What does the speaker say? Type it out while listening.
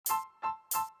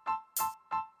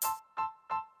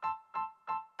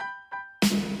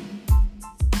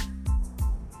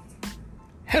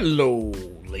Hello,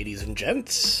 ladies and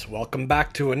gents. Welcome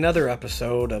back to another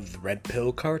episode of the Red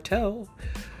Pill Cartel.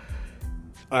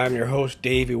 I'm your host,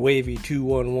 Davey Wavy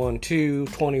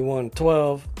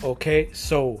 2112-2112. Okay,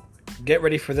 so get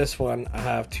ready for this one. I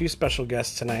have two special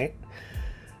guests tonight.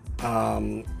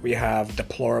 We have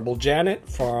Deplorable Janet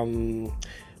from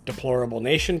Deplorable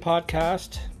Nation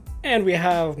podcast, and we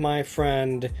have my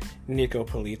friend Nico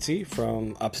Polizzi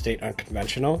from Upstate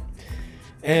Unconventional.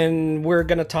 And we're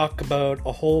going to talk about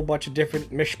a whole bunch of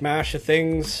different mishmash of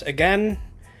things again,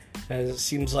 as it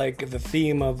seems like the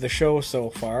theme of the show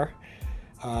so far.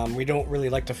 We don't really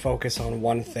like to focus on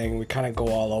one thing. We kind of go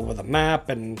all over the map,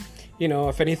 and, you know,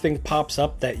 if anything pops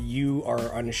up that you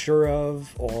are unsure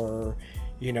of, or,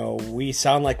 you know, we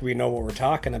sound like we know what we're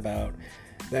talking about,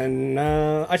 then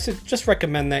I should just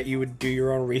recommend that you would do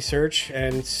your own research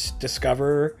and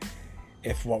discover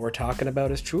if what we're talking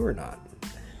about is true or not.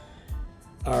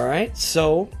 Alright,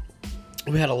 so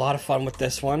we had a lot of fun with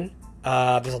this one.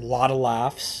 There's a lot of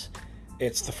laughs.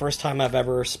 It's the first time I've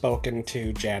ever spoken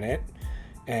to Janet,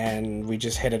 and we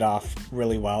just hit it off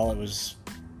really well. It was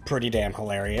pretty damn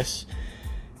hilarious.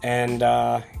 And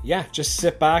yeah, just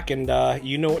sit back and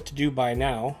you know what to do by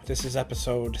now. This is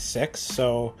episode 6,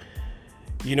 so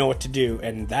you know what to do.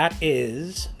 And that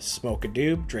is smoke a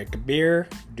doob, drink a beer,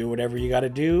 do whatever you gotta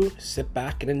do, sit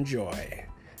back and enjoy.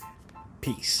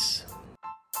 Peace.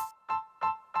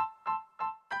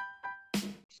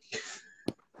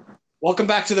 Welcome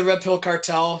back to the Red Pill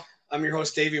Cartel. I'm your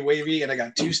host, Davey Wavy, and I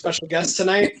got two special guests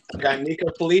tonight. I got Nico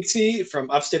Polizzi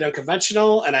from Upstate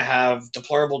Unconventional, and I have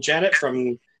Deplorable Janet from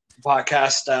the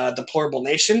podcast Deplorable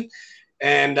Nation.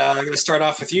 And I'm going to start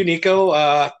off with you,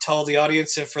 Nico. Tell the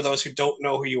audience, for those who don't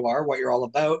know who you are, what you're all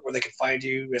about, where they can find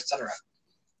you, etc.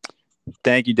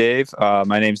 Thank you, Dave.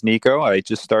 My name's Nico. I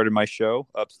just started my show,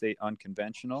 Upstate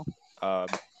Unconventional.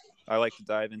 I like to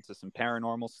dive into some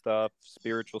paranormal stuff,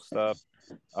 spiritual stuff.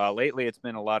 Lately, it's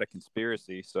been a lot of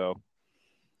conspiracy. So,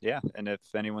 yeah. And if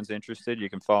anyone's interested, you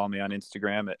can follow me on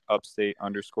Instagram at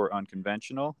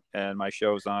upstate_unconventional. And my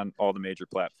show's on all the major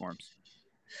platforms.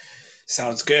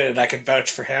 Sounds good. I can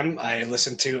vouch for him. I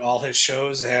listen to all his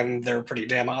shows, and they're pretty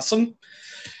damn awesome.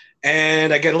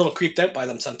 And I get a little creeped out by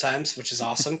them sometimes, which is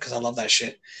awesome because I love that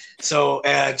shit. So,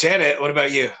 Janet, what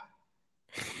about you?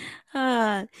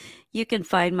 You can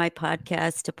find my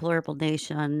podcast, Deplorable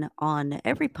Nation, on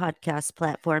every podcast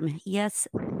platform. Yes,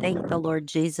 thank the Lord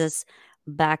Jesus,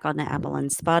 back on the Apple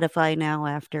and Spotify now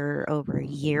after over a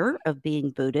year of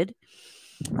being booted.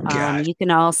 You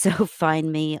can also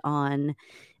find me on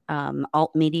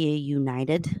Alt Media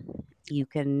United. You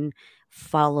can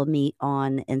follow me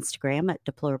on Instagram at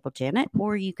Deplorable Janet,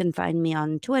 or you can find me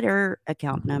on Twitter,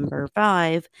 account number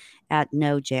 5 at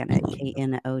NoJanet,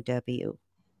 KNOW.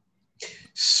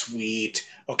 Sweet.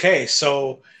 Okay,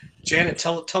 so Janet,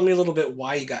 tell me a little bit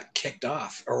why you got kicked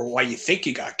off, or why you think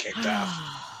you got kicked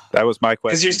off. That was my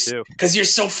question too. Because you're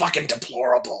so fucking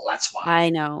deplorable. That's why. I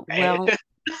know. Well,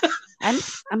 I'm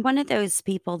one of those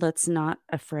people that's not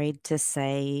afraid to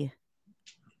say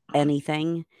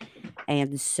anything,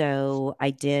 and so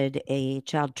I did a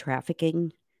child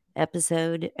trafficking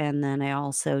episode, and then I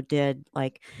also did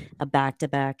like a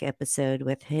back-to-back episode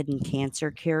with hidden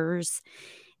cancer cures.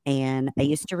 And I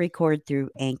used to record through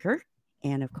Anchor.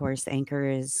 And of course, Anchor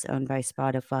is owned by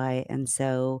Spotify. And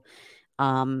so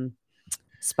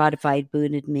Spotify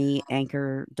booted me.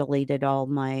 Anchor deleted all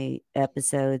my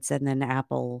episodes. And then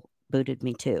Apple booted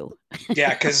me too.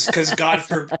 Yeah, because God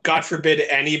forbid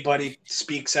anybody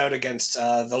speaks out against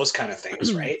those kind of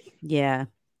things, right? Yeah.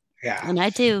 Yeah. And I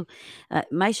do,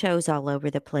 my show's all over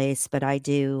the place, but I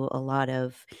do a lot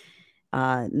of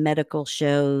medical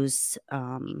shows,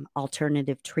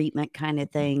 alternative treatment kind of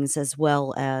things, as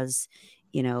well as,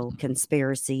 you know,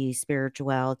 conspiracy,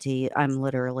 spirituality. I'm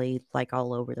literally like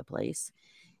all over the place.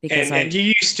 And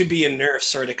you used to be a nurse.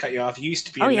 Sorry to cut you off. You used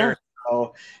to be a nurse.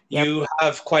 So you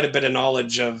have quite a bit of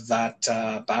knowledge of that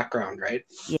background, right?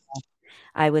 Yeah.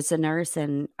 I was a nurse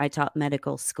and I taught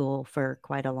medical school for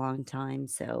quite a long time.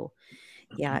 So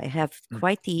yeah, I have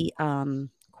quite the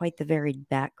varied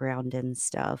background and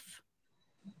stuff.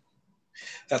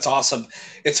 That's awesome.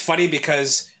 It's funny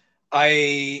because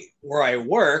where I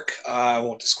work, I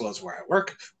won't disclose where I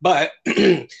work, but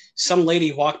some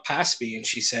lady walked past me and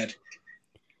she said,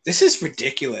 "This is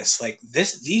ridiculous. Like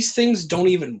these things don't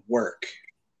even work.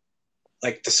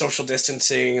 Like the social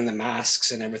distancing and the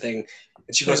masks and everything."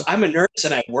 And she goes, "I'm a nurse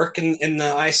and I work in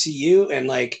the ICU, and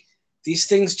like these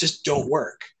things just don't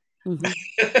work." Mm-hmm.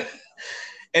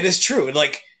 It is true.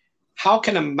 Like, how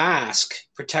can a mask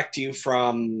protect you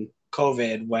from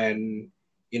COVID when,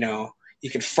 you know, you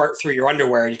can fart through your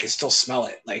underwear and you can still smell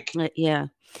it? Like, yeah.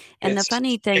 And the It's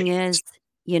funny thing is,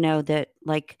 that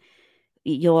like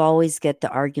you'll always get the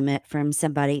argument from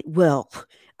somebody, well,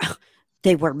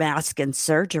 they wear masks in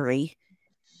surgery.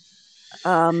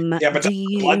 yeah, but Do the blood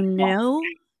you clot. know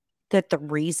that the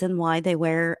reason why they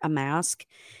wear a mask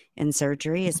in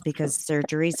surgery is because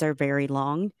surgeries are very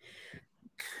long?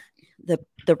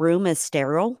 The room is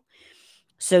sterile,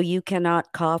 so you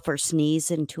cannot cough or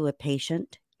sneeze into a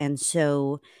patient. And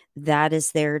so that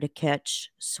is there to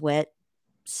catch sweat,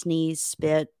 sneeze,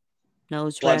 spit,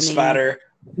 nose Blood running, spatter.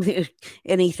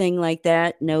 anything like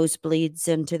that, nosebleeds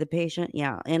into the patient.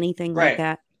 Yeah, anything like Right.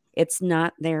 that. It's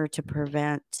not there to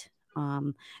prevent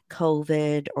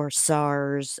COVID or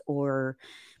SARS or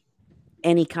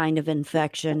any kind of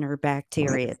infection or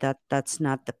bacteria. That's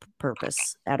not the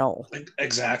purpose at all.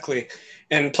 Exactly.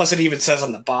 And plus it even says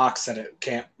on the box that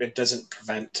it doesn't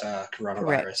prevent Correct.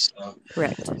 coronavirus. So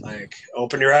Correct. like,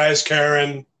 open your eyes,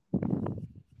 Karen.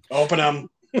 Open them.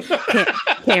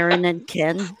 Karen and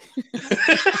Ken.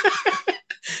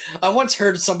 I once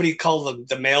heard somebody call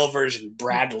the male version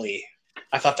Bradley.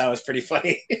 I thought that was pretty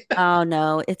funny. Oh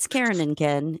no, it's Karen and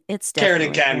Ken. It's Karen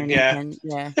and definitely Ken, Karen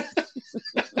yeah. and Ken.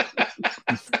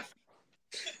 Yeah.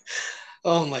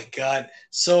 Oh my God.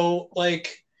 So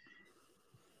like,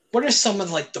 what are some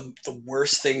of like the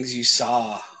worst things you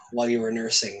saw while you were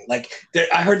nursing? Like,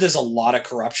 I heard there's a lot of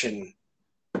corruption.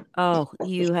 Oh,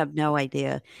 you have no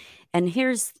idea. And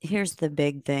here's the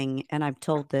big thing, and I've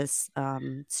told this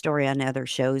story on other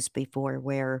shows before,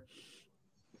 where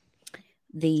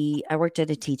I worked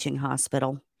at a teaching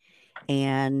hospital,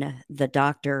 and the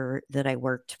doctor that I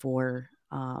worked for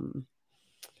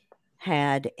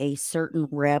had a certain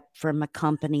rep from a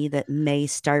company that may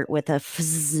start with a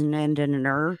fz and end in an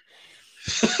er.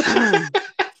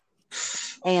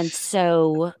 And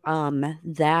so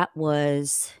that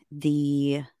was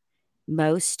the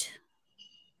most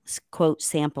quote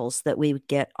samples that we would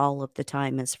get all of the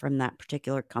time is from that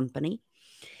particular company.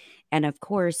 And of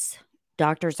course,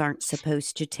 doctors aren't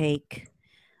supposed to take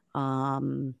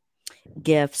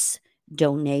gifts,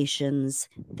 donations,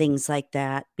 things like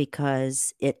that,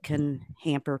 because it can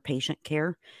hamper patient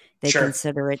care. They Sure.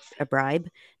 consider it a bribe.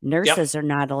 Nurses are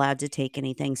not allowed to take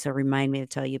anything. So remind me to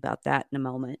tell you about that in a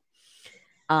moment.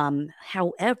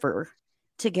 However,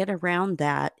 to get around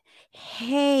that,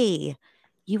 hey,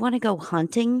 you want to go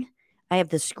hunting? I have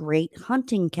this great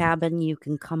hunting cabin. You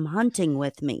can come hunting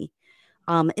with me.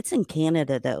 It's in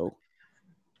Canada, though.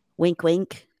 Wink,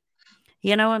 wink.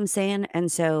 You know what I'm saying?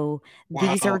 And so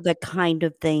these are Wow. the kind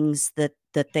of things that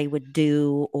they would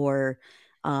do. Or,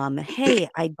 hey,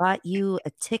 I bought you a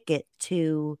ticket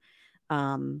to,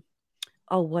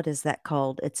 what is that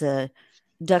called? It's a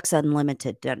Ducks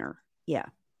Unlimited dinner. Yeah.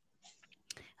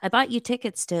 I bought you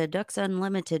tickets to Ducks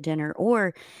Unlimited dinner.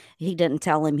 Or he didn't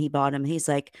tell him he bought him. He's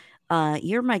like,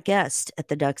 you're my guest at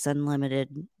the Ducks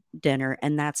Unlimited dinner.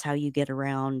 And that's how you get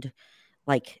around,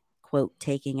 like, quote,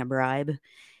 taking a bribe.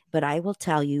 But I will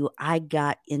tell you, I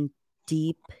got in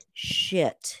deep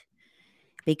shit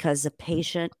because a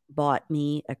patient bought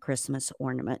me a Christmas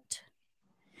ornament.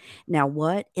 Now,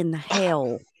 what in the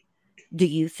hell do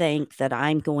you think that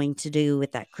I'm going to do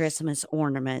with that Christmas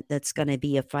ornament that's going to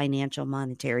be a financial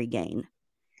monetary gain?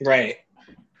 Right.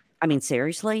 I mean,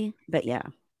 seriously? But yeah.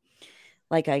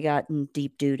 Like, I got in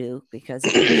deep doo-doo because a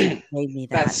patient gave me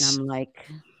that. And I'm like,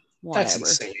 whatever. That's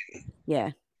insane.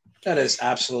 Yeah. That is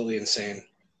absolutely insane.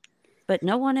 But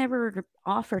no one ever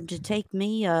offered to take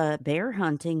me bear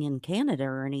hunting in Canada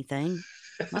or anything.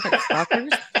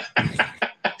 Motherfuckers.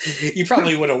 You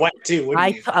probably would have went too,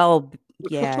 wouldn't you? Oh,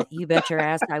 yeah. You bet your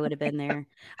ass I would have been there.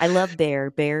 I love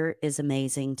bear. Bear is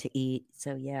amazing to eat.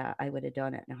 So, yeah, I would have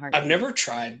done it in a heartbeat. I've never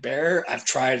tried bear. I've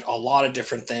tried a lot of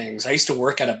different things. I used to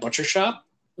work at a butcher shop.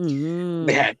 Mm.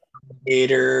 They had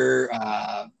gator,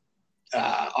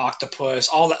 octopus,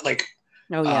 all that, like,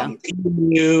 oh, yeah.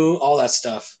 emu, all that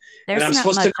stuff. There's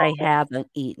not much I haven't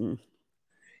eaten.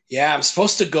 Yeah, I'm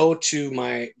supposed to go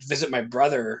to visit my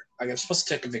brother. I'm supposed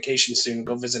to take a vacation soon and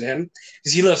go visit him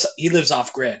because he lives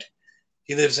off grid.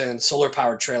 He lives in solar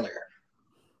powered trailer.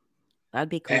 That'd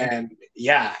be cool. And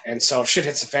yeah, and so if shit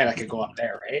hits the fan, I could go up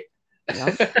there, right?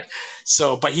 Yep.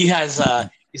 So, but he has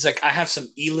he's like, I have some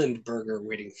Eland burger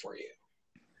waiting for you.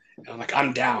 And I'm like,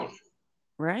 I'm down.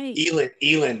 Right.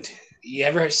 Eland. You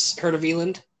ever heard of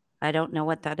Eland? I don't know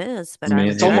what that is, but I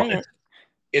would try it.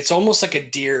 It's almost like a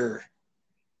deer.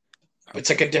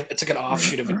 It's like an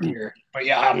offshoot of a deer. But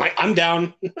yeah, I'm like, I'm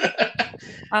down.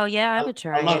 Oh yeah, I would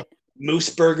try I love it.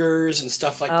 Moose burgers and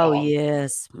stuff like that. Oh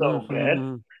yes. So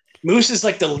good. Moose is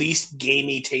like the least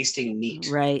gamey tasting meat.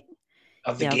 Right.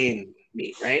 Of the game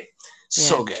meat, right? Yeah.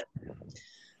 So good.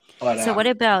 But so what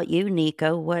about you,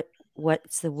 Nico? What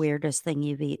What's the weirdest thing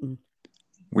you've eaten?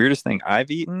 Weirdest thing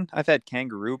I've eaten? I've had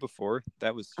kangaroo before.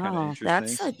 That was kind of Oh,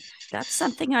 interesting. that's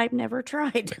something I've never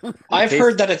tried. It I've tastes,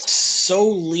 heard that it's so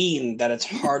lean that it's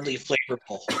hardly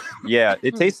flavorful. yeah,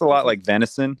 it tastes a lot like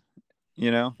venison.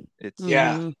 It's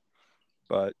Yeah. Mhm.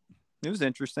 but it was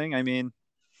interesting. I mean,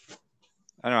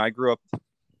 I don't know. I grew up,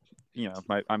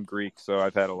 I'm Greek, so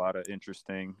I've had a lot of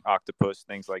interesting octopus,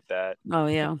 things like that, Oh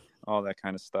yeah. all that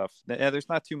kind of stuff. Yeah, there's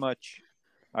not too much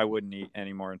I wouldn't eat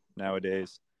anymore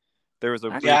nowadays. There was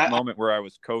a brief Yeah. moment where I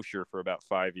was kosher for about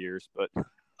 5 years, but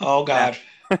Oh God.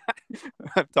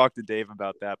 I've talked to Dave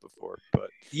about that before. But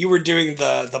You were doing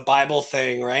the Bible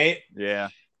thing, right? yeah,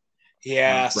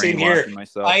 Yeah, I'm same here. brainwashing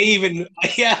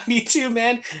myself. Yeah, me too,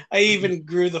 man. I even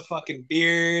grew the fucking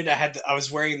beard. I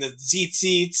was wearing the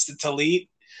tzitzits, the talit,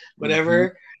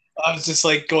 whatever. I was just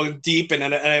like going deep, and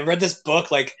I read this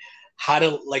book, like how to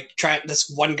like try. This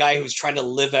one guy who was trying to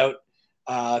live out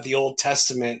the Old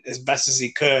Testament as best as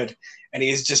he could, and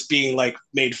he's just being like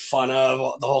made fun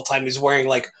of the whole time. He's wearing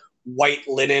like white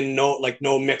linen,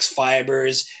 no mixed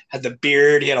fibers, had the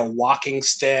beard, he had a walking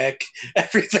stick,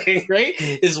 everything, right?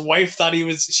 His wife thought he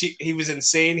was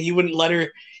insane. He wouldn't let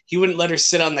her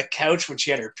sit on the couch when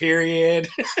she had her period.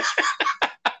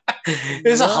 It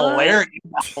was a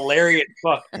hilarious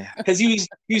book because he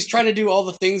was trying to do all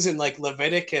the things in like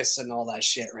Leviticus and all that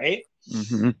shit, right?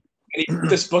 Mm-hmm. And he wrote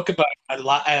this book about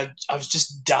I was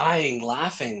just dying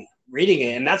laughing reading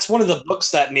it, and that's one of the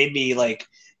books that made me like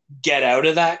get out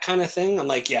of that kind of thing. I'm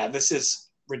like, yeah, this is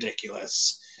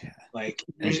ridiculous. Like,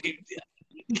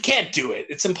 you can't do it.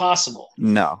 It's impossible.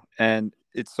 No, and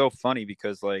it's so funny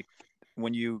because like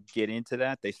when you get into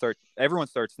that, everyone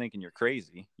starts thinking you're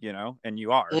crazy, and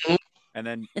you are. Mhm. And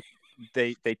then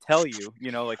they tell you,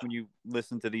 like when you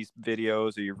listen to these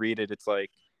videos or you read it, it's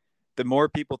like the more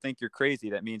people think you're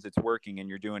crazy, that means it's working and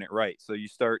you're doing it right. So you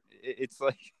start. It's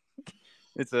like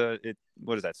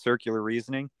what is that, circular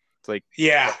reasoning? It's like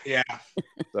yeah.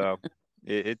 So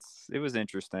it was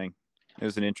interesting. It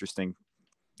was an interesting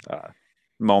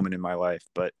moment in my life.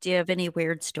 But Do you have any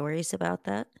weird stories about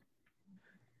that?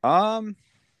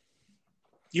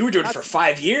 You were doing it for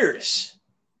 5 years.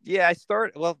 Yeah, I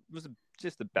started. Well, it was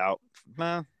just about.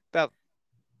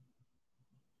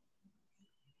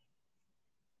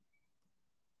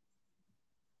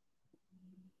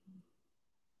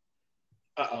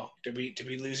 Uh-oh. Did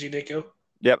we lose you, Nico?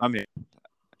 Yep, I'm here.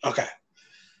 Okay.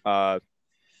 I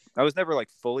was never like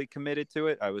fully committed to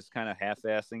it. I was kind of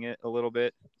half-assing it a little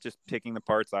bit, just picking the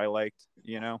parts I liked,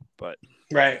 But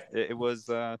Right. it was.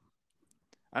 I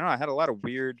don't know. I had a lot of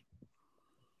weird,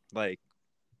 like,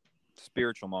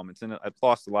 spiritual moments, and I've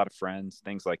lost a lot of friends,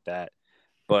 things like that.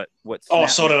 But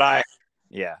So did I.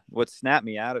 Yeah, what snapped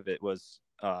me out of it was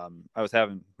I was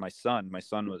having my son.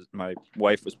 My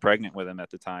wife was pregnant with him at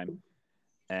the time,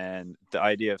 and the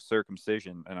idea of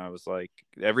circumcision. And I was like,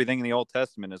 everything in the Old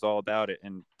Testament is all about it.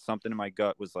 And something in my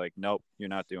gut was like, nope, you're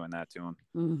not doing that to him.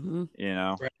 Mm-hmm.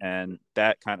 Right. And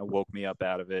that kind of woke me up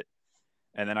out of it.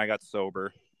 And then I got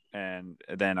sober, and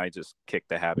then I just kicked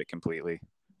the habit completely.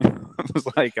 I was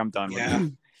like, I'm done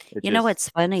with it. What's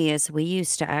funny is we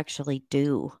used to actually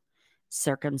do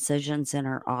circumcisions in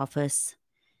our office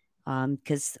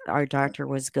because our doctor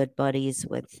was good buddies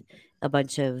with a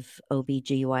bunch of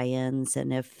OBGYNs.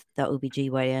 And if the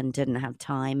OBGYN didn't have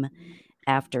time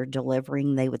after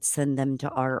delivering, they would send them to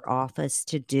our office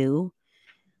to do.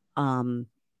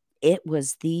 It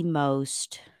was the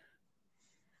most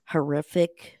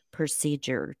horrific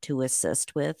procedure to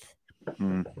assist with.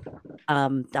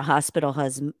 The hospital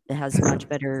has much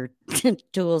better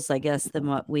tools, I guess, than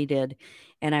what we did.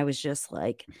 And I was just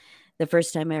like, the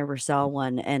first time I ever saw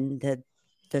one and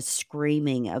the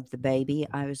screaming of the baby,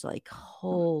 I was like,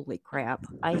 holy crap,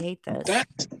 I hate this.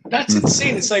 That's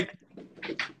insane. It's like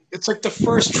the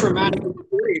first traumatic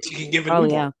experience you can give a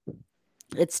newborn. Yeah.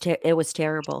 It was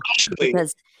terrible. Actually.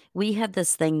 Because we had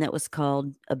this thing that was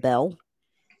called a bell.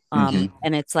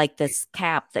 And it's like this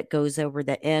cap that goes over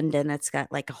the end, and it's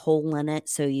got like a hole in it.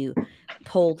 So you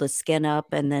pull the skin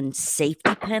up and then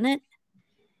safety pin it.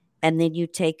 And then you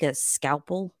take a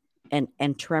scalpel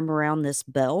and trim around this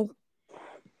bell.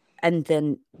 And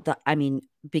then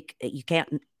you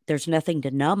can't, there's nothing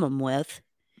to numb them with.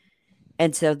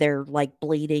 And so they're like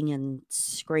bleeding and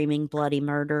screaming bloody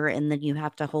murder. And then you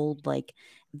have to hold like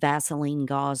Vaseline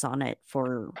gauze on it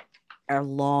for a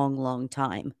long, long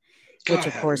time. Which,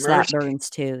 of course, that burns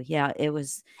too. Yeah, it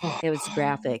was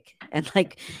graphic. And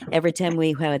like every time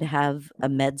we would have a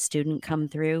med student come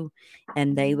through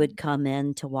and they would come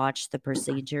in to watch the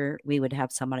procedure, we would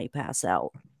have somebody pass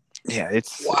out. Yeah,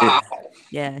 wow.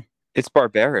 It's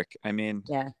barbaric. I mean,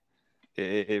 yeah.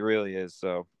 It really is.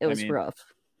 So It was rough.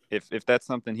 if that's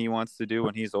something he wants to do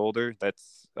when he's older,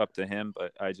 that's up to him.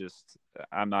 But I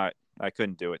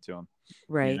couldn't do it to him.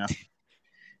 Right. You know?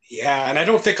 Yeah, and I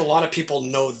don't think a lot of people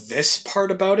know this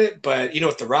part about it, but you know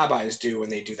what the rabbis do when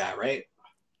they do that, right?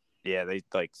 Yeah, they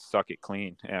like suck it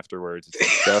clean afterwards. It's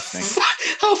disgusting.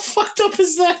 How fucked up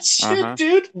is that shit,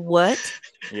 dude? What?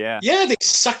 Yeah. Yeah, they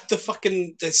suck the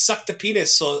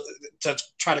penis so to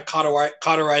try to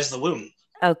cauterize the womb.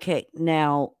 Okay,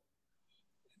 now.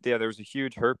 Yeah, there was a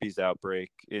huge herpes outbreak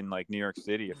in like New York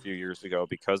City a few years ago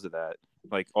because of that.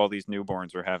 Like all these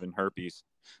newborns were having herpes.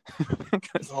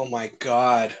 Oh my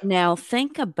God. Now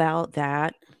think about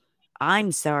that.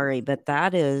 I'm sorry, but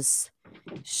that is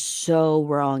so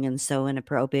wrong and so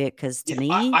inappropriate because to me,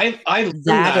 I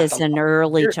that is an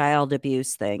early child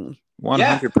abuse thing.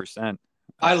 100%.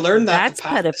 I learned that that's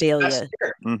pedophilia.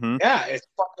 Mm-hmm. Yeah, it's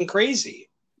fucking crazy.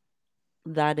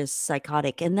 That is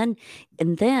psychotic. And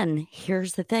then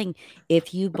here's the thing.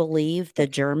 If you believe the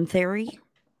germ theory,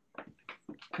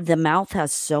 the mouth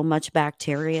has so much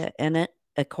bacteria in it,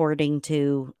 according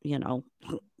to,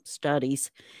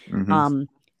 studies. Mm-hmm.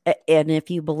 And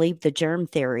if you believe the germ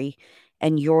theory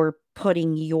and you're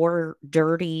putting your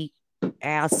dirty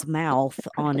ass mouth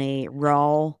on a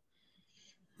raw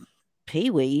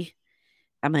peewee,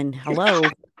 I mean, hello.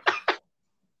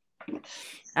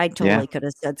 I totally could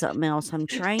have said something else. I'm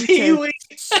trying to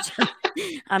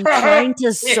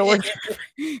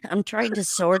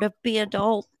sort of be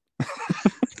adult.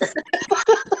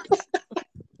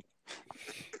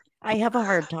 I have a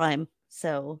hard time.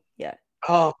 So, yeah.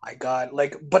 Oh my God.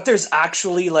 But there's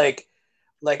actually I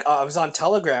was on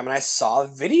Telegram and I saw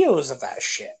videos of that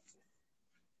shit.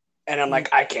 And I'm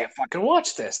like, I can't fucking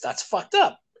watch this. That's fucked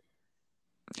up.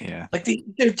 Yeah. Like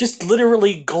they're just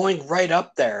literally going right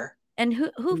up there. And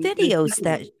who videos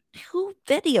that? Who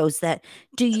videos that?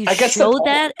 Do you show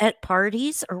that at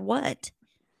parties or what?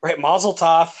 Right, Mazel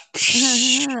Tov.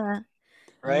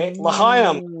 Right?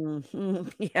 L'chaim.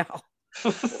 Yeah.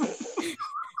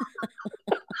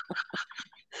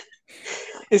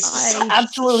 It's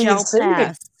absolutely insane.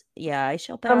 Pass. Yeah, I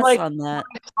shall pass on that. When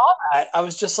I saw that, I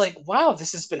was just like, wow,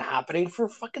 this has been happening for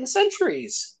fucking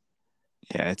centuries.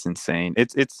 Yeah, it's insane.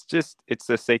 It's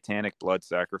a satanic blood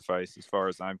sacrifice as far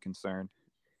as I'm concerned.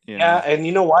 Yeah, and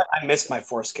you know what? I miss my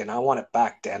foreskin. I want it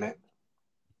back, damn it.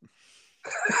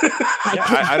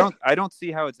 I don't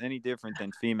see how it's any different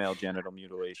than female genital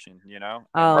mutilation, you know?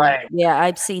 Oh, right. Yeah,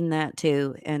 I've seen that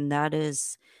too. And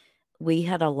we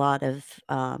had a lot of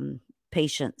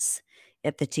patients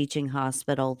at the teaching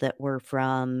hospital that were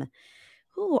from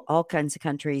all kinds of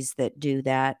countries that do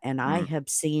that. And I have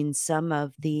seen some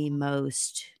of the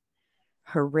most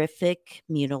horrific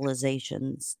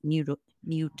mutilations.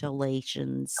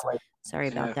 Sorry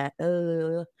about that.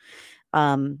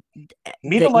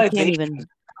 Mutilation.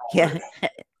 Yeah,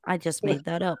 I just made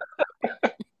that up.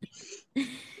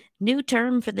 New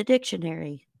term for the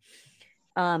dictionary.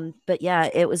 But yeah,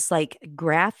 it was like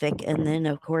graphic. And then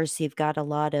of course you've got a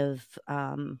lot of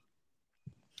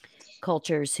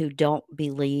cultures who don't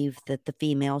believe that the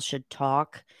female should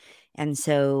talk. And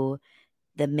so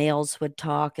the males would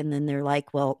talk and then they're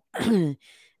like, well,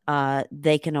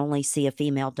 they can only see a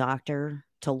female doctor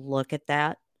to look at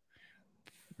that.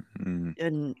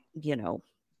 And,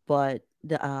 but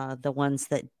the ones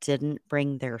that didn't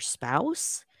bring their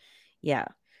spouse, yeah.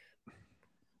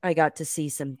 I got to see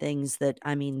some things that,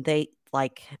 I mean,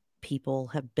 people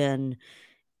have been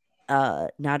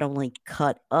not only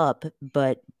cut up,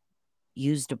 but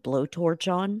used a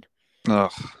blowtorch on.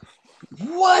 Ugh.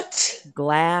 What?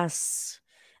 Glass.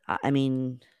 I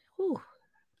mean,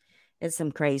 it's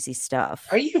some crazy stuff.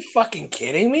 Are you fucking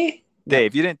kidding me?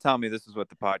 Dave, you didn't tell me this is what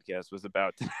the podcast was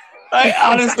about. I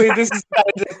honestly, this is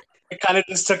kind of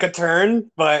just took a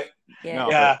turn, but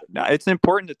no, it's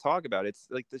important to talk about. It's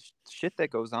like the shit that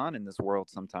goes on in this world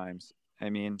sometimes. I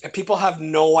mean, and people have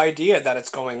no idea that it's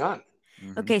going on.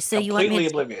 Okay, so completely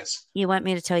oblivious. You want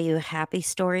me to tell you a happy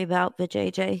story about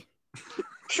vajayjay?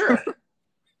 Sure.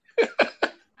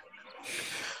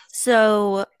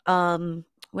 So,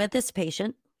 we had this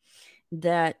patient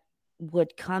that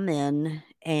would come in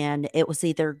and it was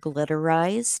either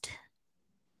glitterized,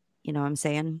 you know what I'm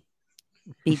saying?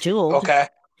 Bejeweled. Okay.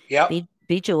 Yep.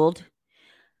 Bejeweled.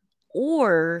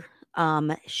 Or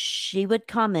she would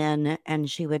come in and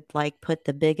she would like put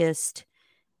the biggest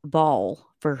ball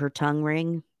for her tongue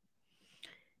ring,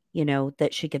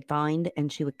 that she could find.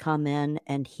 And she would come in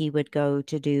and he would go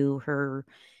to do her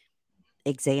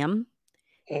exam.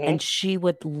 Mm-hmm. And she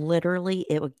would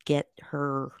it would get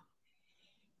her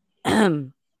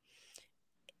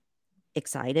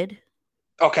excited.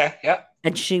 Okay, yeah.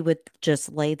 And she would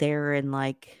just lay there in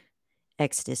like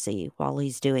ecstasy while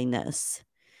he's doing this.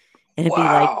 And it'd be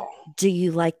like, Wow. do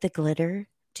you like the glitter?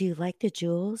 Do you like the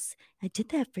jewels? I did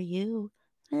that for you.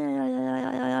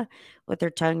 With her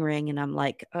tongue ring. And I'm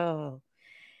like, oh,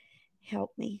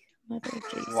 help me, Mother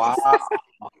of Wow. Jesus.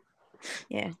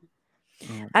 Yeah.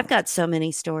 I've got so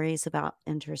many stories about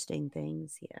interesting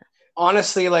things. Yeah.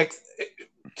 Honestly, like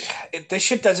this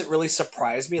shit doesn't really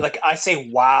surprise me. Like I say,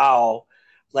 wow,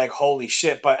 like holy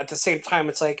shit, but at the same time,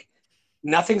 it's like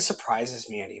nothing surprises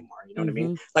me anymore. You know what I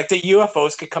mean? Like the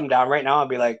UFOs could come down right now and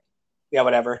be like, yeah,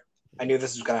 whatever. I knew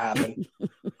this was gonna happen.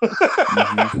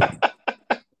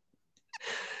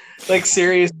 Like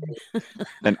seriously.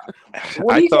 And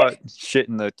What do I you thought shit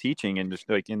in the teaching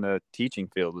industry, like in the teaching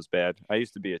field, was bad. I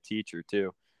used to be a teacher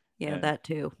too. Yeah, And, that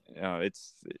too.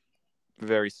 it's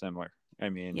very similar. I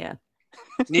mean, Yeah.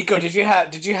 Nico, did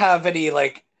you have any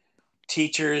like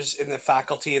teachers in the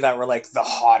faculty that were like the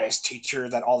hottest teacher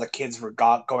that all the kids were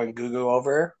going goo goo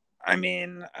over? I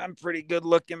mean, I'm pretty good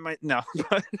looking. No,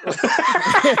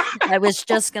 I was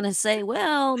just gonna say,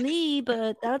 well, me,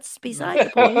 but that's beside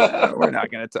the point. we're not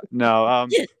gonna talk. No,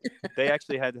 they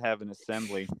actually had to have an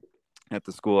assembly at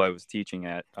the school I was teaching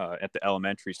at the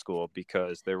elementary school,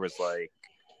 because there was like,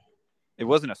 it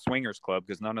wasn't a swingers club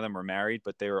because none of them were married,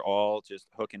 but they were all just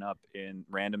hooking up in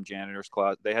random janitor's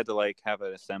closet. They had to like have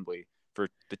an assembly for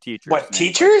the teachers. What,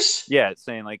 teachers? Like, yeah,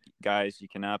 saying like, guys, you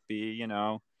cannot be,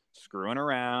 screwing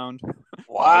around.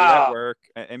 Wow. At work.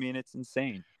 I mean, it's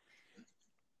insane.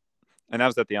 And that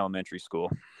was at the elementary school.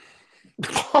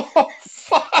 Oh,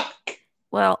 fuck.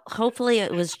 Well, hopefully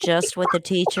it was just with the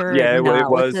teacher Yeah, and it not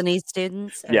was. with any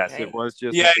students. Yes, Okay. it was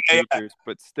just with the teachers,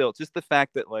 but still, just the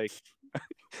fact that like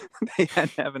they had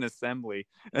to have an assembly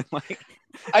and like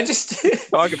I just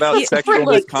talk about sexual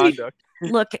misconduct.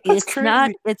 Look,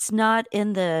 it's not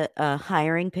in the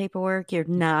hiring paperwork. You're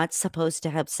not supposed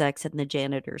to have sex in the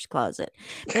janitor's closet.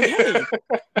 But hey,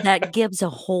 that gives a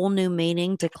whole new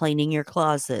meaning to cleaning your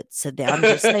closet. So I'm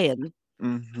just saying.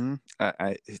 Mm-hmm.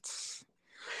 It's,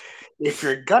 if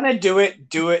you're gonna do it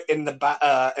in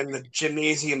the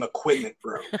gymnasium equipment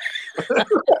room.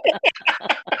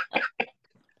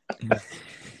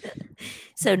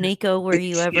 So, Nico, were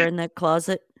you ever in that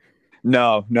closet?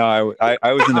 No, I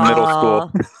was in the middle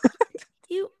school.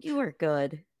 You were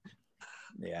good.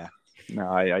 Yeah. No,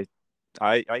 I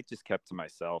just kept to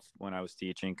myself when I was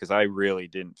teaching because I really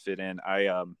didn't fit in.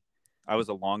 I was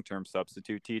a long-term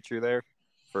substitute teacher there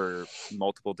for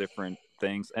multiple different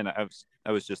things, and I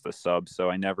was just a sub, so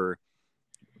I never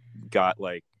got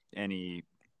like any.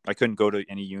 I couldn't go to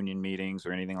any union meetings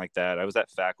or anything like that. I was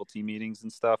at faculty meetings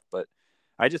and stuff, but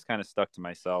I just kind of stuck to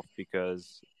myself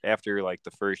because after like the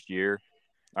first year,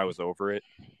 I was over it,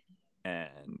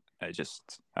 and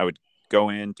I would go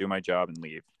in, do my job, and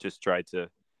leave. Just tried to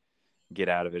get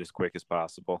out of it as quick as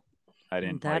possible. I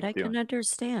didn't that like I can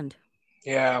understand.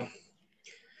 Yeah.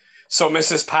 So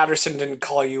Mrs. Patterson didn't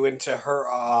call you into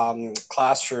her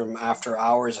classroom after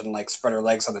hours and like spread her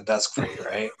legs on the desk for you,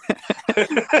 right?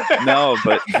 No,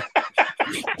 but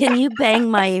can you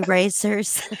bang my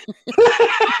erasers?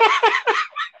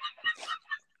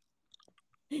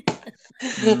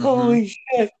 Mm-hmm. Holy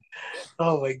shit!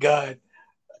 Oh my god!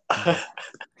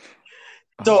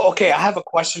 So okay, I have a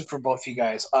question for both of you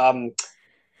guys. When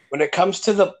it comes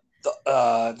to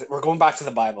we're going back to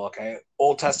the Bible, okay?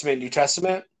 Old Testament, New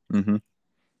Testament. Mm-hmm.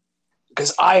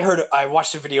 Because I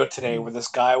watched a video today where this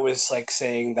guy was like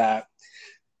saying that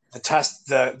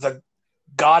the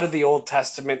God of the Old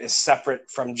Testament is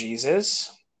separate from Jesus,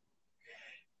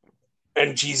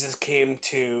 and Jesus came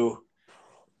to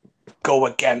go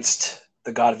against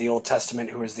the God of the Old Testament,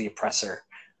 who is the oppressor.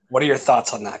 What are your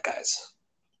thoughts on that, guys?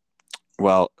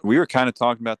 Well, we were kind of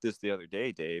talking about this the other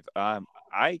day, Dave. I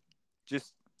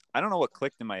don't know what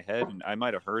clicked in my head, and I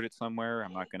might have heard it somewhere.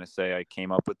 I'm not going to say I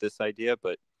came up with this idea,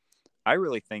 but I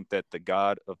really think that the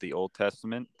God of the Old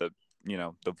Testament, the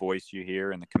voice you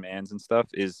hear and the commands and stuff,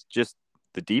 is just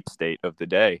the deep state of the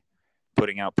day,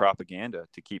 putting out propaganda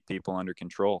to keep people under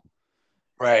control.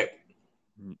 Right.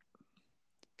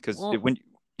 Because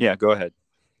go ahead.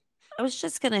 I was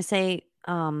just going to say,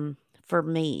 for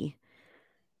me,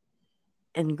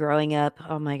 and growing up,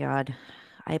 oh my God,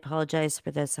 I apologize for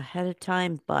this ahead of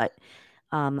time, but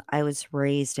I was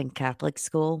raised in Catholic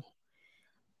school.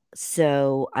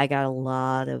 So I got a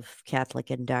lot of Catholic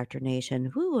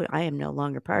indoctrination. Whew, I am no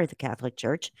longer part of the Catholic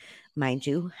Church, mind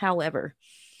you. However,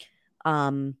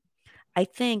 I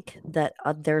think that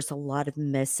there's a lot of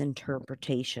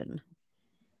misinterpretation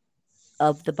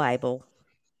of the Bible.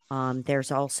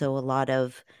 There's also a lot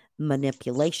of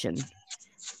manipulation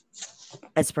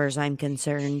as far as I'm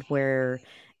concerned, where,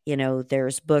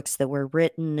 there's books that were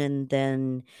written and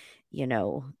then,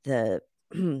 the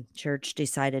church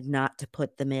decided not to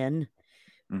put them in.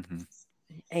 Hmm.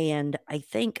 And I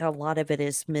think a lot of it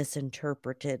is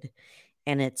misinterpreted,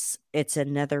 and it's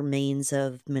another means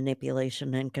of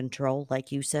manipulation and control,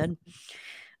 like you said,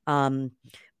 um,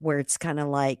 where it's kind of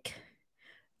like,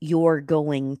 you're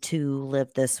going to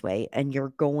live this way and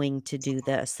you're going to do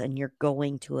this and you're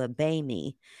going to obey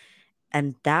me.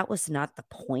 And that was not the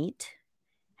point.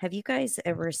 Have you guys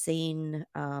ever seen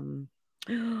oh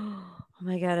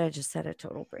my god, I just had a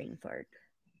total brain fart.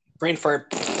 Brain fart.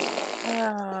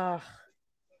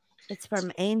 It's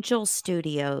from Angel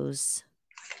Studios,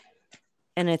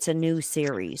 and it's a new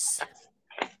series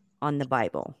on the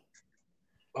Bible.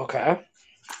 Okay.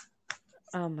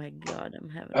 Oh my god,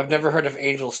 I've never heard of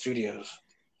Angel Studios.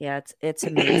 Yeah, it's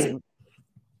amazing.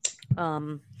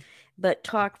 But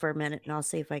talk for a minute and I'll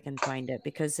see if I can find it,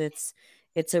 because it's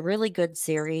a really good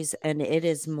series, and it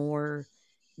is more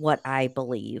what I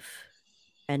believe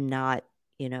and not,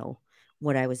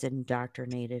 what I was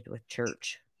indoctrinated with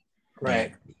church.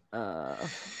 Right. Uh,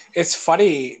 It's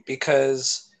funny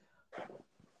because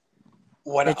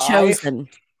when The Chosen.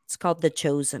 It's called The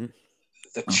Chosen.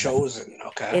 The Chosen.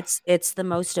 Okay. It's the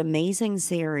most amazing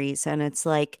series, and it's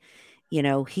like,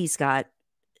 he's got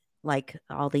like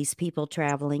all these people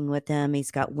traveling with him. He's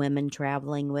got women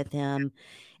traveling with him,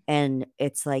 and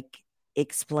it's like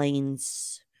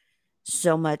explains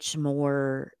so much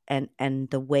more, and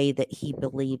the way that he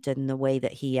believed and the way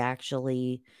that he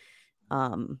actually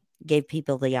gave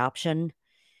people the option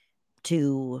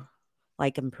to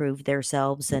like improve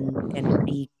themselves and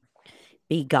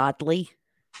be godly,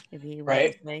 if you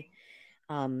want to say,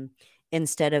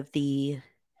 instead of the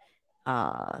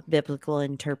biblical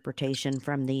interpretation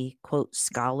from the quote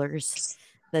scholars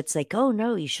that's like, oh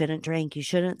no, you shouldn't drink, you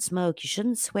shouldn't smoke, you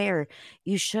shouldn't swear,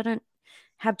 you shouldn't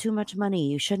have too much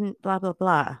money, you shouldn't blah blah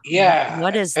blah. Yeah.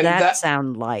 What does that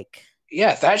sound like?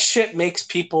 Yeah, that shit makes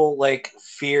people like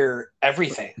fear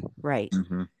everything. Right.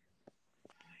 Mm-hmm.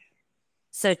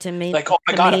 So to me, like, oh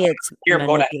my God, it's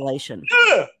manipulation.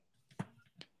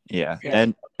 Yeah.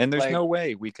 And there's no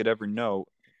way we could ever know.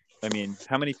 I mean,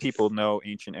 how many people know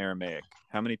ancient Aramaic?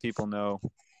 How many people know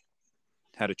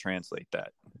how to translate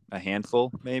that? A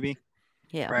handful, maybe?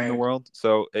 Yeah. In the world.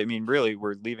 So, I mean, really,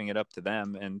 we're leaving it up to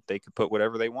them, and they could put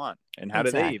whatever they want. And how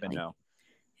do they even know?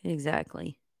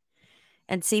 Exactly.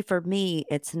 And see, for me,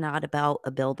 it's not about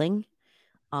a building.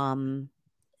 Like,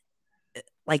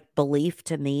 belief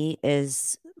to me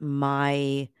is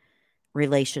my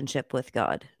relationship with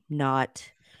God, not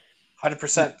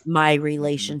 100% my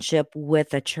relationship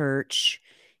with a church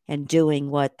and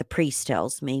doing what the priest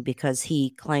tells me because he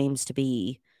claims to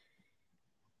be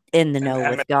in the know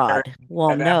with God.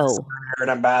 Well, no. An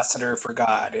ambassador for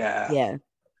God. Yeah.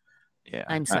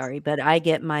 I'm sorry, but I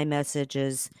get my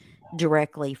messages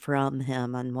directly from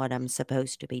him on what I'm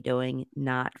supposed to be doing,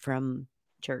 not from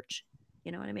church.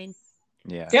 You know what I mean?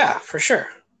 Yeah. Yeah, for sure.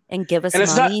 And give us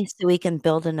money so we can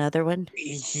build another one.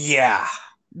 Yeah.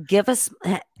 Give us,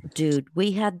 dude,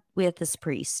 we had this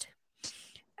priest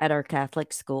at our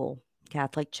Catholic school,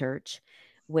 Catholic church,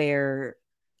 where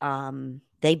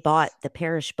the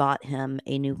parish bought him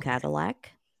a new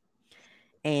Cadillac.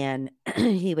 And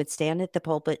he would stand at the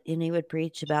pulpit and he would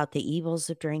preach about the evils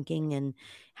of drinking and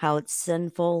how it's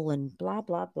sinful and blah,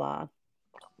 blah, blah.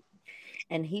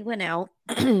 And he went out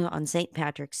on St.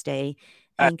 Patrick's Day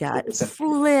and got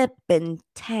flippin'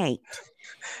 tanked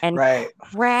and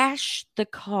crashed the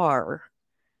car.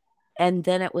 And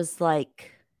then it was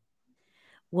like,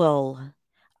 well,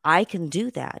 I can do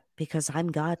that because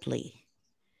I'm godly.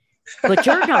 But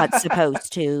you're not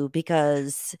supposed to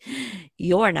because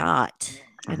you're not.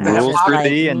 And rules for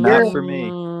thee and not for me.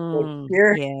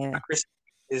 Yeah.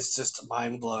 Is just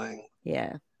mind blowing.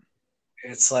 Yeah.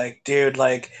 It's like, dude,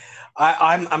 like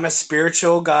I'm a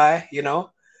spiritual guy,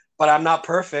 but I'm not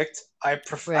perfect. I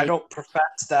don't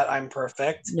profess that I'm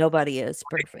perfect. Nobody is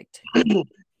perfect.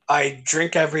 I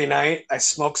drink every night. I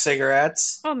smoke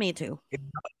cigarettes. Oh, me too.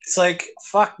 It's like,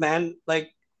 fuck, man.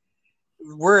 Like,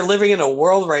 we're living in a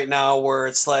world right now where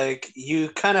it's like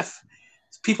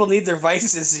people need their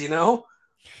vices,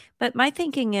 But my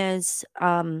thinking is,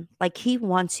 like, he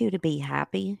wants you to be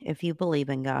happy if you believe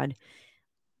in God.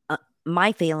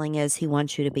 My feeling is he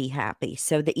wants you to be happy.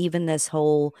 So that even this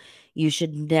whole, you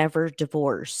should never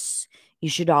divorce. You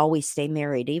should always stay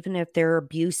married, even if they're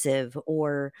abusive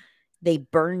or they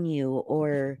burn you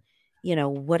or,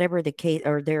 whatever the case,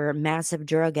 or they're a massive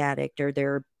drug addict or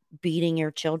they're beating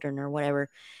your children or whatever.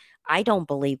 I don't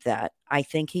believe that. I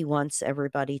think he wants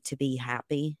everybody to be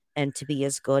happy and to be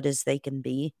as good as they can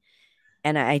be.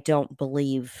 And I don't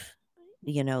believe,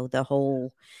 the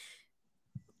whole,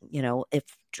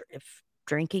 if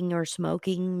drinking or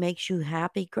smoking makes you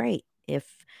happy, great. If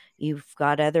you've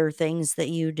got other things that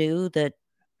you do that,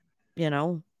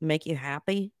 make you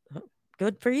happy,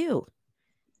 good for you.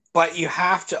 But you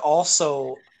have to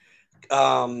also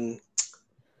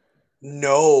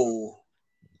know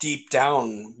deep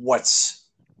down what's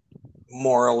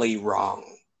morally wrong.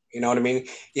 You know what I mean?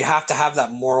 You have to have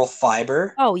that moral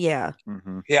fiber. Oh, yeah.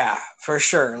 Mm-hmm. Yeah, for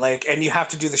sure. Like, and you have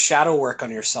to do the shadow work on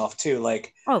yourself too.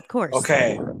 Like, Oh, of course.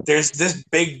 okay, there's this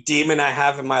big demon I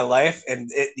have in my life,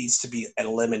 and it needs to be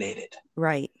eliminated.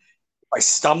 Right. If I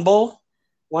stumble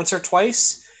once or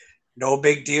twice, no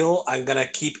big deal. I'm gonna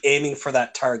keep aiming for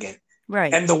that target.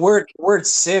 Right. And the word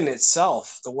sin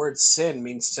itself, the word sin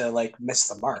means to like miss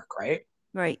the mark, right?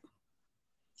 Right.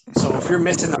 So if you're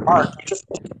missing the mark, you just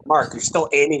missed the mark. You're still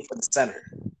aiming for the center.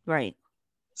 Right.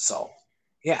 So,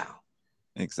 yeah.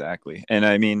 Exactly. And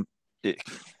I mean,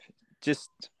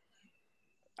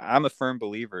 I'm a firm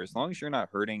believer. As long as you're not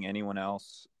hurting anyone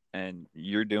else and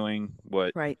you're doing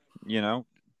what, right.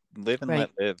 Live and Right.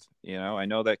 let live. I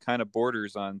know that kind of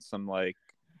borders on some, like,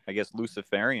 I guess,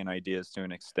 Luciferian ideas to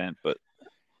an extent, but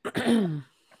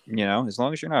as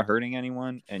long as you're not hurting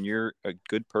anyone and you're a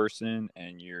good person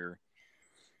and you're,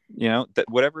 that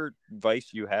whatever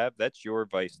vice you have, that's your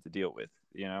vice to deal with.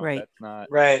 Right. That's not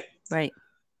Right. Right.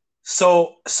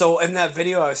 So in that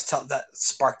video that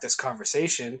sparked this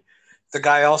conversation, the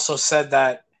guy also said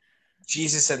that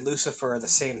Jesus and Lucifer are the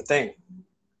same thing,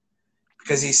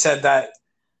 because he said that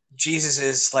Jesus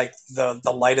is like the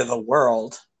light of the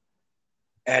world,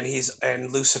 and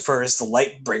Lucifer is the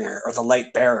light bringer or the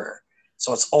light bearer.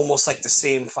 So it's almost like the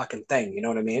same fucking thing. You know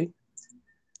what I mean?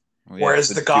 Well, yeah,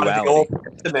 Whereas it's the God duality.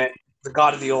 of the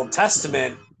God of the Old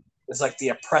Testament is like the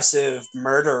oppressive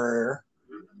murderer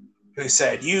who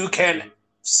said, you can't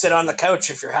sit on the couch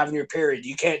if you're having your period.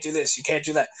 You can't do this. You can't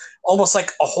do that. Almost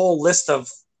like a whole list of,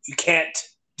 you can't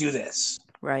do this.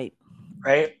 Right.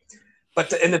 Right?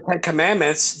 But in the Ten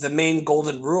Commandments, the main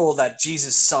golden rule that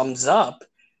Jesus sums up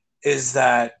is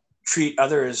that treat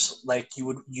others like you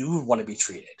would want to be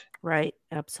treated. Right.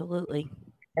 Absolutely.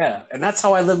 Yeah. And that's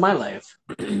how I live my life.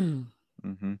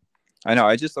 Mm-hmm. I know.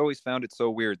 I just always found it so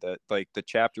weird that, like, the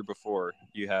chapter before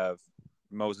you have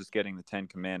Moses getting the 10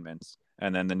 Commandments,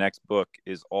 and then the next book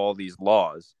is all these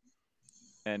laws,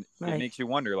 and Right. it makes you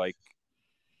wonder, like,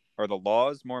 are the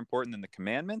laws more important than the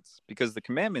commandments? Because the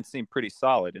commandments seem pretty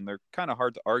solid and they're kind of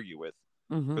hard to argue with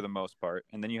Mhm. for the most part.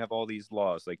 And then you have all these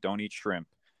laws, like don't eat shrimp,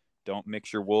 don't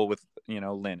mix your wool with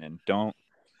linen, don't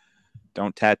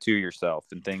tattoo yourself,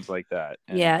 and things like that.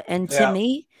 And Yeah, and to Yeah.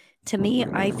 me,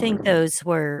 I think those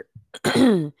were I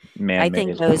think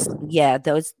man-made.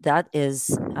 that is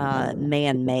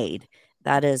man-made.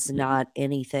 That is not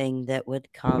anything that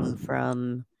would come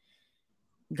from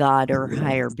God or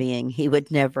higher being. He would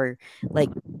never like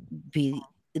be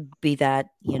that,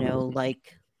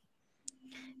 like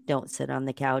don't sit on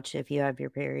the couch if you have your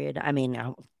period. I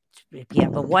mean, if you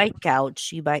have a white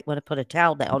couch, you might want to put a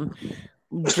towel down.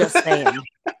 Just saying.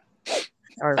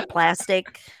 Or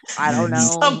plastic. I don't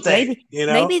know. Something,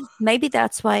 Maybe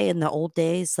that's why in the old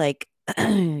days, like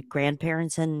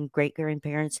grandparents and great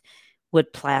grandparents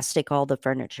would plastic all the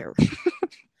furniture.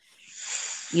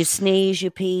 You sneeze,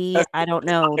 you pee. I don't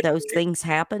know. Those things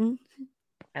happen.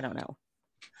 I don't know.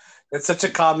 It's such a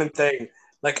common thing.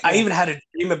 Like, I even had a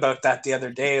dream about that the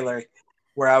other day, like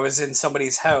where I was in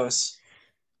somebody's house,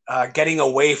 getting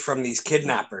away from these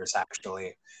kidnappers,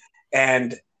 actually.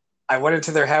 And I went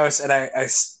into their house and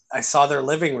I saw their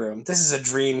living room. This is a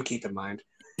dream, keep in mind.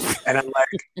 And I'm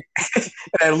like, and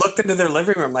I looked into their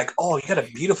living room, like, oh, you got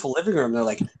a beautiful living room. They're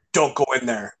like, don't go in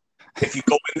there. If you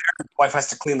go in there, the wife has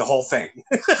to clean the whole thing.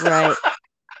 Right.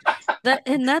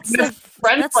 That's the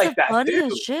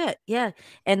funniest too. shit. Yeah.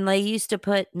 And they used to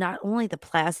put not only the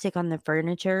plastic on the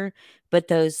furniture, but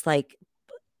those like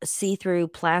see-through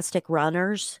plastic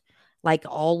runners like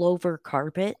all over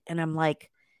carpet. And I'm like,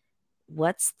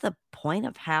 what's the point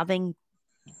of having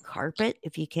carpet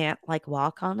if you can't like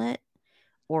walk on it,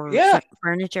 or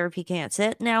furniture if you can't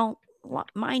sit? Now,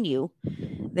 mind you,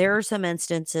 there are some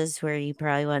instances where you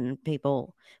probably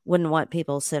wouldn't want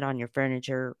people to sit on your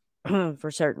furniture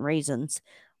for certain reasons,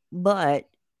 but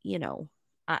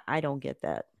I don't get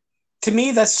that. To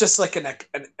me, that's just like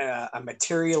a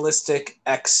materialistic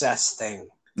excess thing.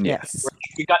 Yes.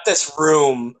 You got this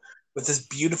room with this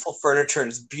beautiful furniture and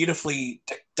it's beautifully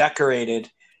decorated,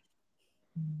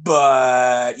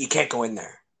 but you can't go in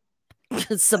there.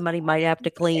 Somebody might have to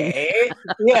clean. Okay.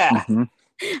 Yeah.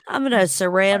 I'm gonna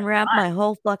saran wrap my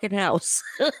whole fucking house.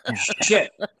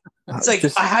 Shit. It's like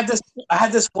I had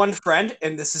this one friend,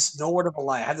 and this is no word of a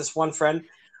lie. I had this one friend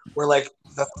where like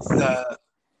the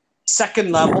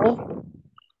second level,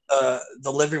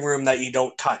 the living room that you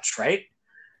don't touch, right?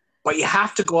 But you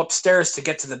have to go upstairs to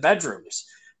get to the bedrooms.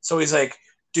 So he's like,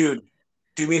 dude,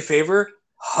 do me a favor,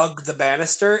 hug the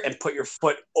banister and put your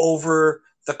foot over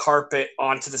the carpet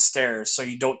onto the stairs so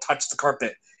you don't touch the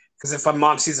carpet. Because if my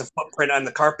mom sees a footprint on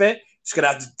the carpet, she's gonna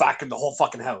have to vacuum the whole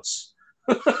fucking house.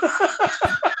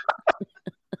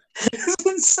 It's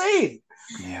insane.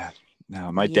 Yeah.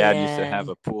 No, my dad used to have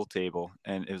a pool table,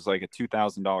 and it was like a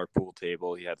 $2,000 pool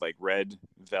table. He had like red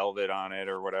velvet on it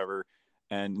or whatever,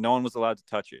 and no one was allowed to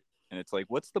touch it. And it's like,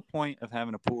 what's the point of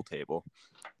having a pool table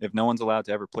if no one's allowed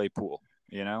to ever play pool?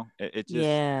 You know, it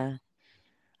just,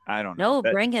 I don't know. No,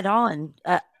 bring it on.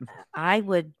 I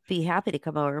would be happy to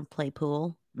come over and play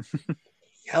pool.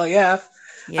 Hell yeah.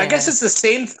 I guess it's the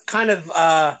same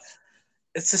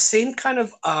kind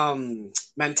of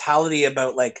mentality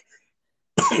about like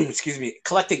excuse me,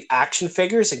 collecting action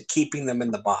figures and keeping them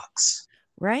in the box.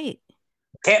 Right.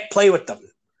 Can't play with them.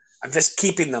 I'm just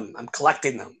keeping them. I'm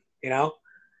collecting them, you know?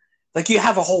 Like you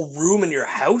have a whole room in your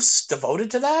house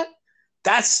devoted to that?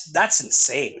 That's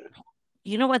insane.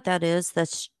 You know what that is?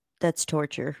 That's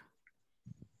torture.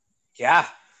 Yeah.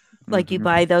 Like you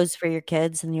buy those for your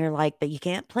kids and you're like, but you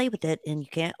can't play with it and you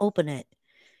can't open it.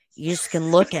 You just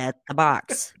can look at the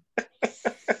box.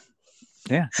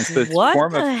 Yeah.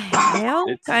 What the hell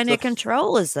kind of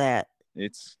control is that?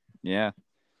 Yeah.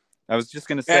 I was just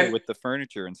gonna say with the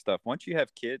furniture and stuff. Once you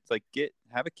have kids, like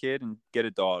have a kid and get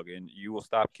a dog, and you will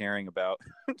stop caring about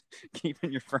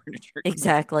keeping your furniture.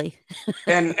 Exactly.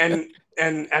 and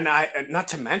I not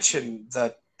to mention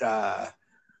the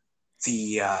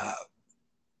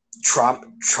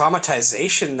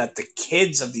traumatization that the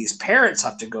kids of these parents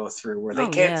have to go through, where they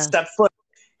can't step foot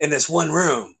in this one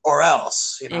room or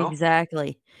else, you know.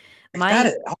 Exactly.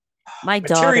 My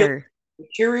daughter.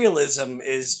 Materialism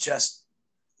is just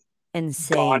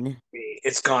insane.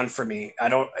 It's gone for me.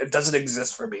 It doesn't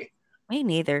exist for me. Me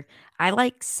neither. I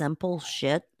like simple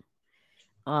shit.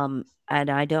 And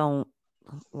I don't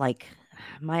like,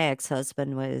 my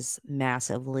ex-husband was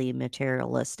massively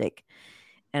materialistic.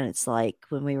 And it's like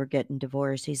when we were getting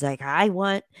divorced, he's like, I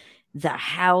want the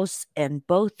house and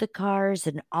both the cars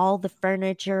and all the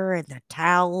furniture and the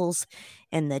towels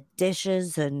and the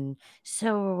dishes and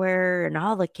silverware and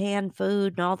all the canned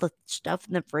food and all the stuff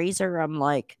in the freezer. I'm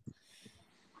like,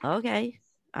 okay.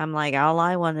 I'm like, all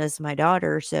I want is my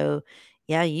daughter. So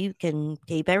yeah, you can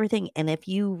keep everything. And if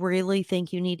you really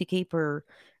think you need to keep her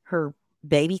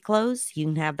baby clothes, you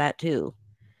can have that too.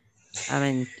 I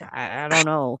mean, I don't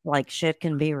know. Like shit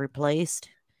can be replaced.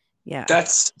 Yeah.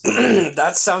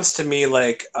 That sounds to me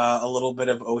like a little bit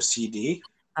of OCD.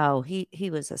 Oh, he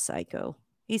was a psycho.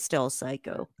 He's still a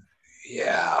psycho.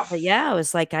 Yeah. But yeah, I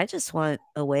was like, I just want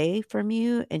away from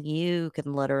you, and you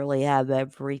can literally have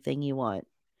everything you want.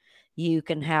 You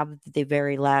can have the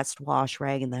very last wash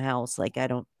rag in the house. Like I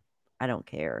don't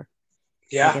care.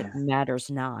 Yeah. Like, it matters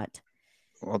not.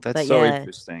 Well, that's so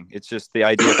interesting. It's just the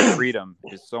idea of freedom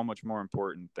is so much more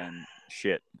important than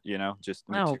shit, you know, just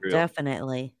material. Oh,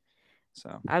 definitely.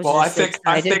 So, I think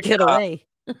get away.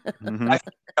 I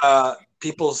think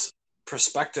people's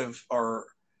perspective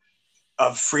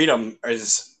of freedom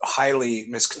is highly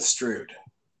misconstrued.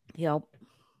 Yep.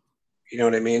 You know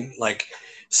what I mean? Like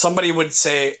somebody would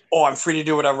say, "Oh, I'm free to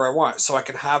do whatever I want, so I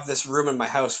can have this room in my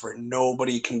house where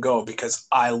nobody can go because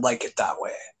I like it that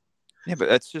way." Yeah, but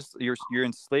that's just you're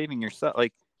enslaving yourself.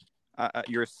 Like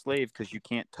you're a slave because you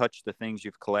can't touch the things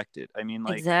you've collected. I mean,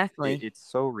 like exactly. It's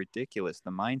so ridiculous,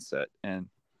 the mindset. And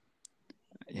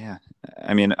yeah,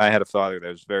 I mean, I had a father that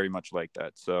was very much like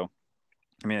that. So,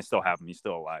 I mean, I still have him. He's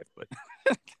still alive, but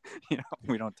you know,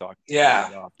 we don't talk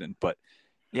very often. But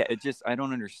yeah, I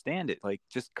don't understand it. Like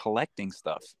just collecting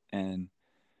stuff, and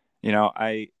you know,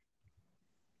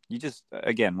 you just,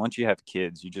 again, once you have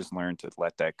kids, you just learn to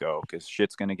let that go because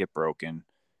shit's going to get broken.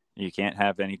 You can't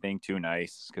have anything too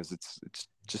nice because it's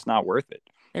just not worth it.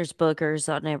 There's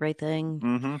boogers on everything.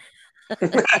 Mm-hmm.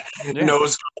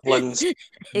 Nose goblins.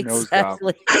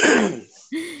 Exactly. And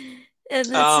that's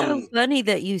so funny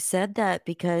that you said that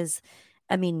because,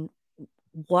 I mean,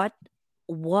 what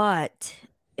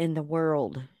in the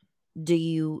world do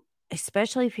you,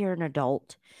 especially if you're an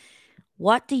adult,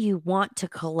 what do you want to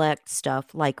collect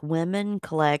stuff? Like women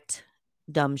collect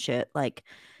dumb shit like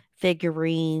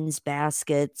figurines,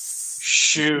 baskets,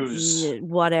 shoes,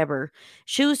 whatever.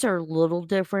 Shoes are a little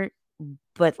different,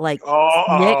 but like no,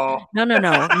 I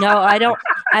don't,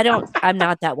 I'm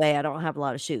not that way. I don't have a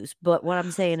lot of shoes. But what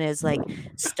I'm saying is like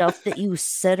stuff that you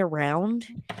sit around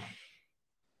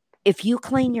if you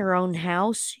clean your own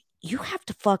house, you have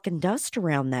to fucking dust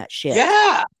around that shit.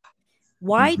 Yeah.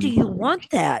 Why do you want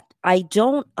that? I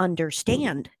don't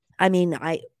understand. I mean,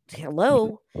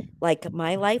 hello, like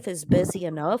my life is busy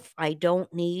enough. I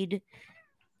don't need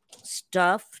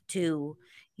stuff to,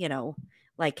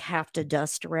 like have to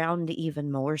dust around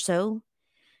even more so.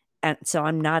 And so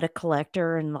I'm not a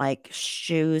collector and like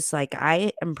shoes. Like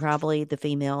I am probably the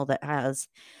female that has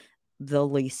the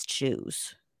least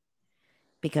shoes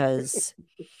because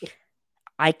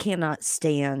I cannot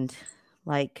stand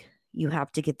like you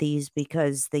have to get these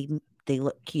because they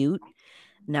look cute.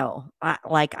 No,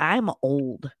 I'm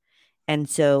old. And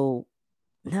so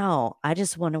no, I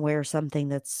just want to wear something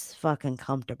that's fucking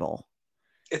comfortable.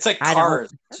 It's like I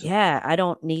cars. I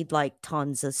don't need like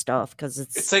tons of stuff because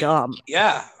it's like, dumb.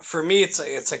 Yeah, for me, it's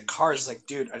like cars. Like,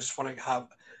 dude, I just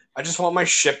want my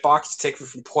shit box to take me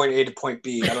from point A to point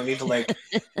B. I don't need to like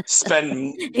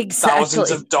spend thousands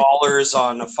of dollars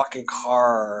on a fucking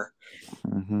car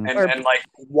and like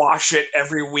wash it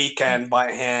every weekend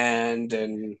by hand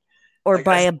or like,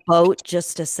 buy a boat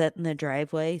just to sit in the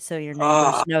driveway so your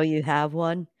neighbors know you have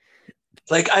one.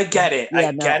 Like, I get it.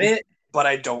 Yeah, get it, but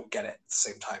I don't get it at the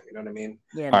same time. You know what I mean?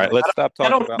 Yeah. All right, let's stop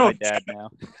talking about my dad now.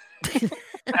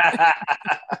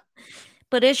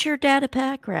 But is your dad a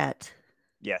pack rat?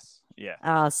 Yes.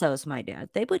 Yeah. So is my dad.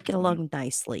 They would get along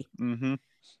nicely. Mm-hmm.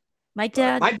 My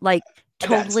dad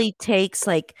totally takes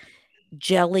like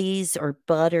jellies or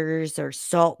butters or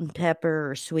salt and pepper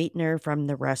or sweetener from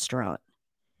the restaurant.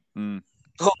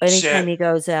 Anytime he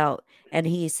goes out, and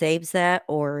he saves that,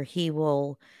 or he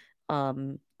will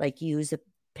like use a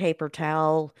paper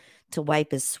towel to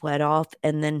wipe his sweat off,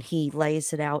 and then he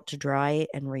lays it out to dry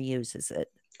and reuses it.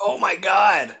 Oh my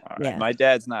god! Yeah, my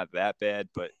dad's not that bad,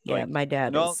 but yeah, my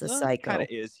dad is a psycho. Kind of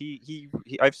is. He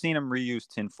I've seen him reuse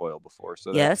tinfoil before.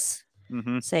 So yes,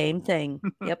 same thing.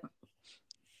 Yep.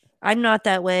 I'm not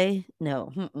that way.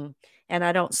 No. And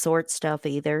I don't sort stuff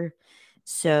either.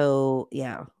 So,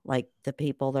 yeah, like the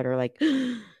people that are like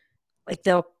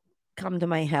they'll come to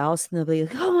my house and they'll be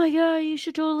like, oh my God, you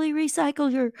should totally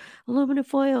recycle your aluminum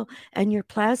foil and your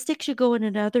plastic should go in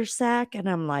another sack. And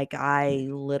I'm like, I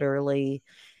literally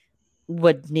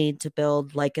would need to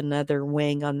build like another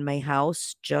wing on my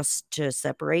house just to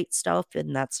separate stuff.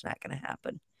 And that's not going to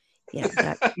happen. Yeah,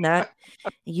 that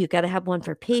you got to have one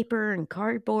for paper and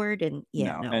cardboard and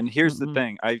no. And here's the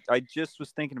thing, I just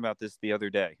was thinking about this the other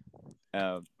day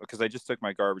because I just took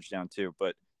my garbage down too.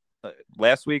 But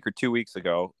last week or 2 weeks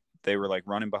ago, they were like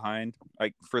running behind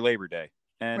like for Labor Day,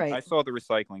 and I saw the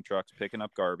recycling trucks picking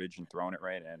up garbage and throwing it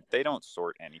right in. They don't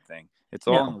sort anything. It's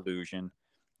all an illusion.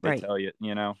 They tell you,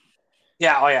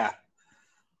 Yeah. Oh yeah.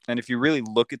 And if you really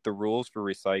look at the rules for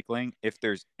recycling, if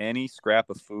there's any scrap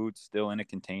of food still in a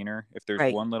container, if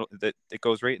there's one little, that it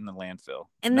goes right in the landfill.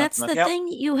 And that's the thing.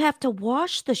 You have to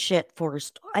wash the shit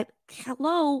first.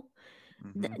 Hello.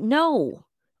 No.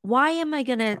 Why am I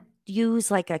going to use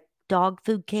like a dog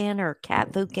food can or a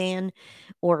cat food can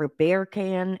or a bear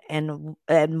can and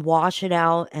wash it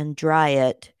out and dry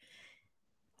it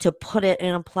to put it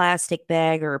in a plastic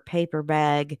bag or a paper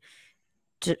bag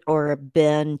or a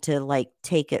bin to like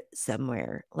take it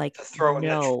somewhere, like to throw it in.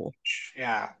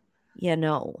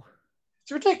 No,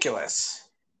 it's ridiculous.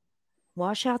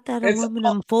 Wash out that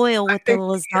aluminum foil with the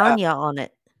lasagna on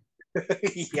it.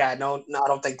 Yeah, no, I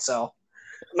don't think so.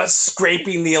 I'm not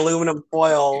scraping the aluminum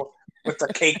foil with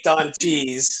the caked on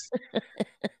cheese.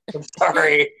 I'm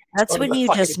sorry. That's when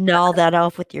you just gnaw that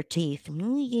off with your teeth. This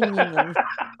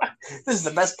is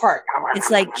the best part. It's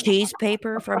like cheese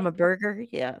paper from a burger.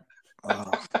 Yeah.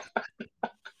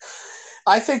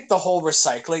 I think the whole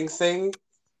recycling thing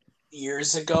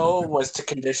years ago was to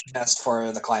condition us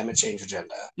for the climate change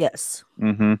agenda. Yes.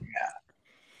 Yeah.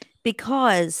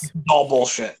 Because all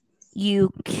bullshit.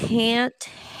 You can't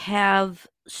have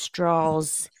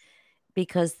straws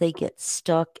because they get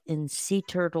stuck in sea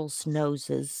turtles'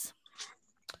 noses.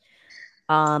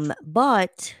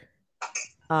 But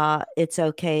it's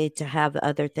okay to have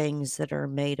other things that are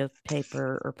made of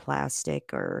paper or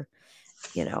plastic or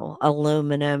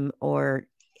aluminum or,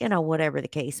 whatever the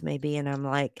case may be. And I'm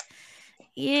like,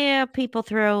 yeah, people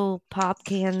throw pop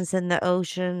cans in the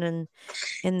ocean and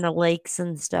in the lakes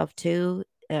and stuff too.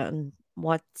 And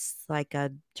what's like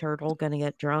a turtle going to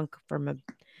get drunk from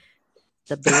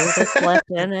the beer that's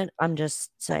left in it? I'm just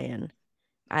saying.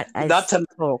 Not to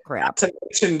crap. Not to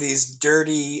mention these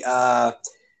dirty,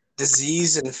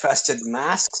 disease-infested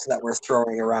masks that we're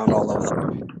throwing around all over the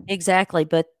world. Exactly,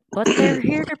 but they're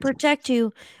here to protect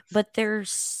you, but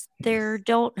they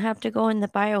don't have to go in the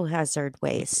biohazard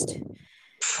waste.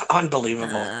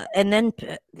 Unbelievable. And then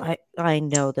I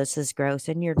know this is gross,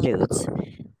 and you're dudes,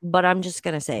 But I'm just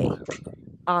gonna say,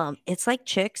 it's like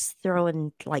chicks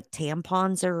throwing like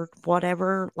tampons or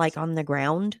whatever, like on the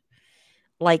ground.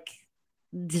 Like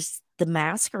this, the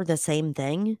mask are the same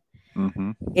thing.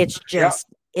 Mm-hmm. It's Yeah,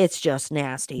 just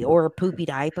nasty. Or a poopy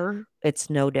diaper. It's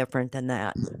no different than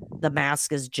that. The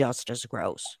mask is just as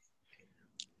gross.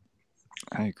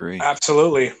 I agree.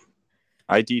 absolutely.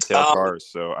 I detail Um, cars,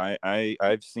 so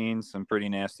I've seen some pretty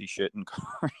nasty shit in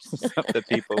cars and stuff that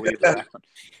people leave around.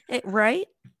 Right?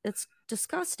 It's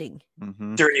disgusting.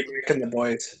 Mm-hmm. Dirty Rick and the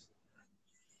Boys.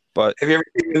 But Have you ever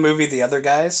seen the movie The Other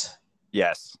Guys?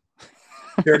 yes,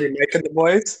 Dirty Mike and the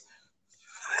Boys.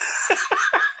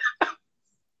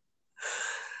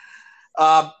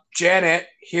 Janet,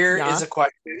 here Yeah. is a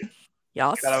question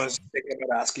Yes. that I was thinking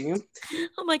about asking you.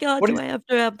 Oh my God. What Do is I have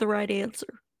to have the right answer?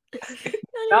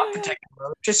 not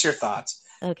particular, just your thoughts.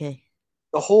 Okay.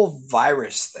 The whole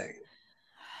virus thing,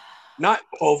 not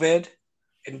COVID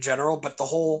in general, but the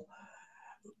whole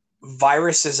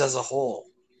viruses as a whole.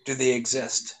 Do they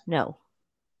exist? No.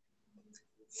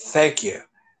 Thank you.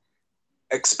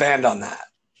 Expand on that.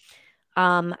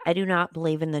 I do not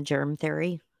believe in the germ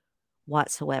theory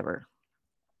whatsoever.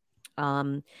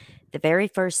 The very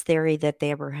first theory that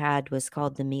they ever had was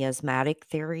called the miasmatic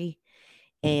theory.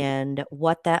 And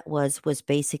what that was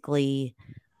basically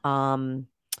um,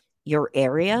 your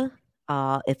area,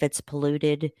 if it's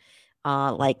polluted,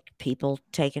 like people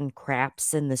taking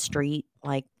craps in the street,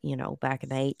 like, back in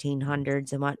the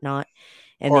 1800s and whatnot.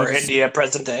 And they Or just, India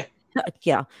present day.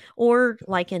 yeah. Or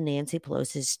like in Nancy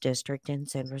Pelosi's district in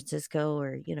San Francisco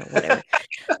or, whatever.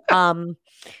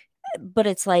 But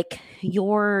it's like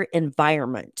your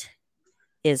environment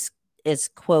is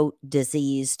quote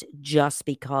diseased just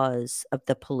because of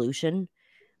the pollution,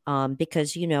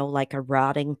 because like a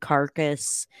rotting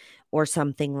carcass or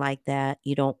something like that,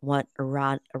 you don't want a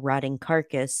rotting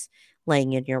carcass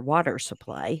laying in your water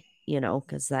supply,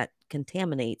 because that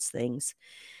contaminates things.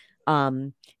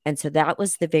 And so that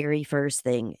was the very first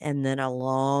thing, and then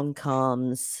along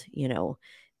comes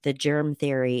the germ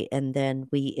theory, and then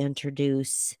we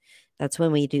introduce that's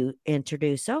when we do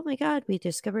introduce, oh my God, we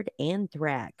discovered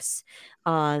anthrax.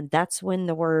 That's when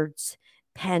the words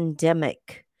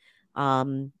pandemic,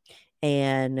 um,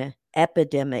 and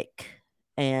epidemic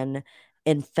and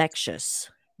infectious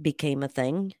became a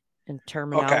thing in Okay.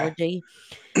 terminology.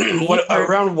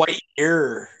 Around what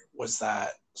year was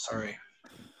that? Sorry.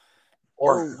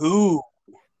 Or Oh, who?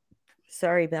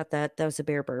 sorry about that. That was a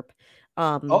bear burp.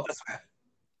 Oh, that's okay.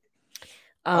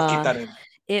 I'll keep Uh, that in.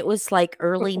 it was like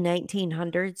early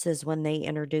 1900s is when they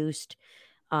introduced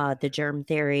the germ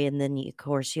theory, and then of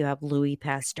course you have Louis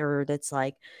Pasteur. That's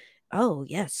like, oh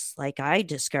yes, like I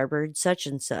discovered such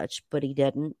and such, but he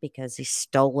didn't because he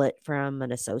stole it from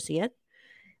an associate.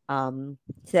 And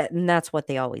that's what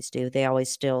they always do. They always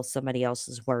steal somebody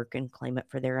else's work and claim it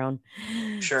for their own.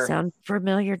 Sure. Sound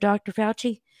familiar, Dr.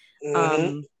 Fauci? Mm-hmm.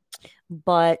 Um,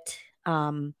 but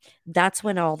that's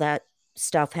when all that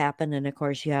stuff happened. And of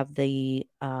course, you have the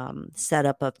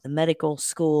setup of the medical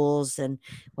schools and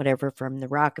whatever from the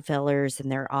Rockefellers,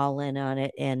 and they're all in on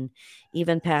it. And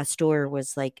even Pasteur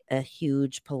was like a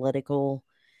huge political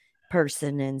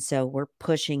person. And so we're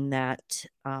pushing that.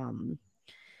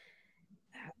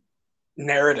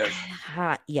 Narrative.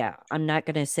 Yeah, I'm not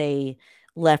going to say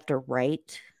left or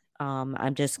right.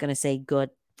 I'm just going to say good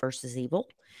versus evil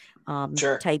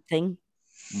Sure. type thing.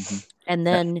 Mm-hmm. And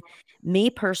then me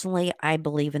personally, I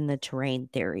believe in the terrain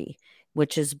theory,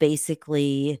 which is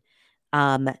basically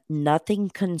nothing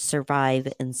can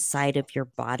survive inside of your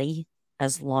body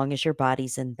as long as your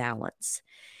body's in balance.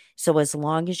 So as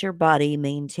long as your body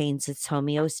maintains its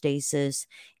homeostasis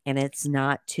and it's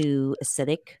not too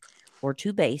acidic or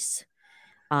too base,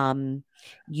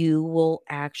 you will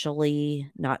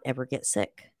actually not ever get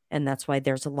sick. And that's why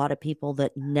there's a lot of people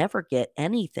that never get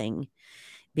anything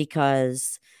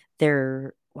because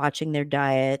they're watching their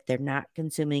diet, they're not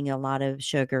consuming a lot of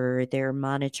sugar, they're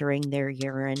monitoring their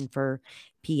urine for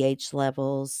pH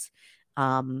levels,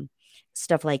 um,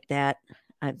 stuff like that.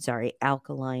 I'm sorry,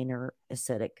 alkaline or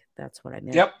acidic. That's what I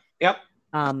meant. Yep. Yep.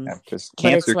 Because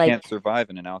But it's cancer like, can't survive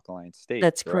in an alkaline state.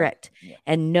 that's correct. Yeah.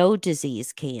 And no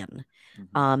disease can.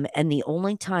 Mm-hmm. And the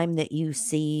only time that you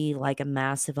see like a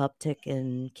massive uptick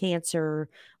in cancer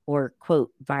or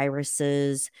quote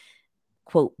viruses,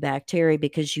 quote bacteria,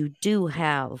 because you do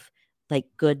have like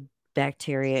good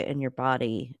bacteria in your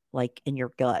body, like in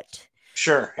your gut.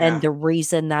 Sure. And Yeah. the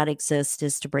reason that exists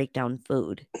is to break down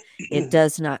food. It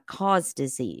does not cause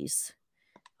disease.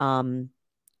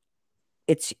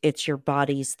 It's your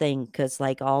body's thing because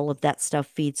like all of that stuff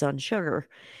feeds on sugar.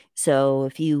 So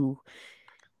if you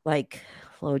like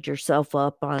load yourself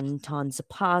up on tons of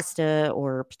pasta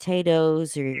or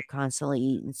potatoes, or you're constantly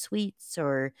eating sweets,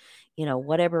 or,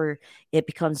 whatever, it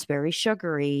becomes very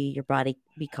sugary. Your body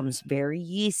becomes very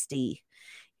yeasty.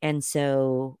 And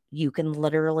so you can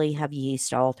literally have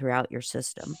yeast all throughout your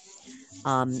system.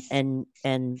 And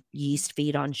yeast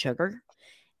feed on sugar.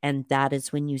 And that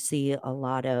is when you see a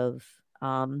lot of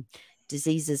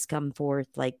diseases come forth,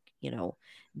 like,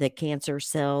 the cancer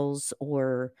cells,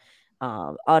 or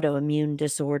autoimmune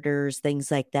disorders,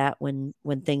 things like that, when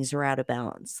things are out of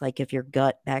balance. Like if your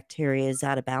gut bacteria is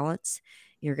out of balance,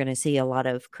 you're going to see a lot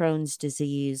of Crohn's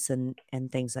disease and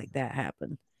things like that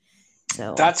happen.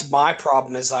 So That's my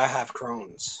problem, is I have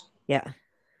Crohn's. yeah,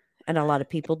 and a lot of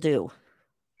people do.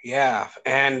 Yeah,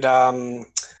 and a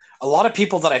lot of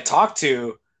people that I talk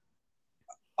to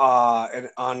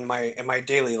in my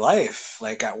daily life,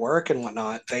 like at work and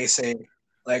whatnot, they say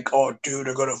like, "Oh, dude,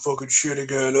 I got a fucking shit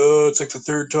again. Oh, it's like the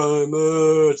third time.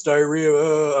 Oh, it's diarrhea."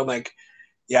 Oh. I'm like,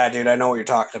 "Yeah, dude, I know what you're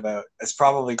talking about. It's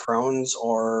probably Crohn's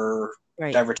or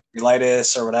Right.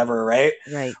 diverticulitis or whatever, right?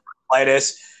 Right.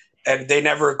 Colitis, and they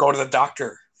never go to the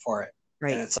doctor for it.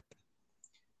 Right. And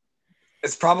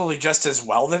it's probably just as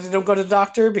well that they don't go to the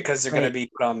doctor, because they're going to be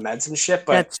put on meds and shit.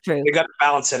 But that's true. They got to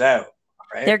balance it out,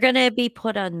 right? They're going to be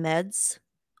put on meds,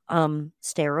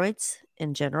 steroids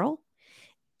in general.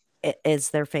 Is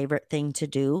their favorite thing to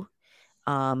do.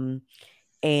 And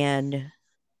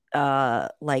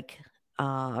like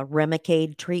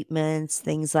Remicade treatments,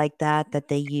 things like that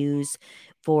they use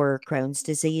for Crohn's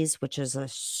disease, which is a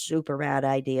super bad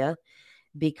idea,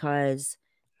 because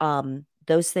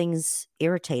those things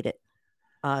irritate it.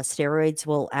 Steroids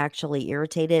will actually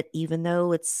irritate it, even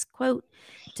though it's, quote,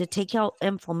 to take out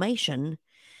inflammation.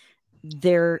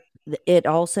 It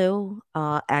also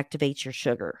activates your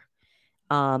sugar.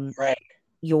 Right.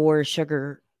 Your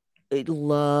sugar, it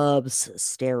loves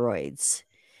steroids.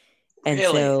 And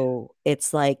Really? so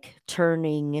it's like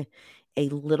turning a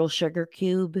little sugar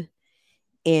cube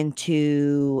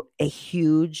into a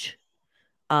huge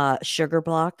sugar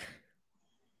block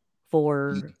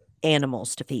for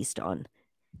animals to feast on.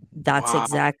 That's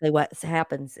exactly what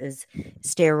happens. Is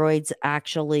steroids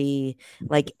actually,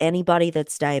 like, anybody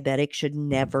that's diabetic should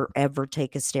never ever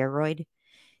take a steroid,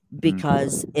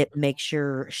 because it makes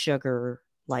your sugar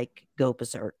like go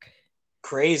berserk.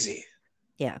 Crazy.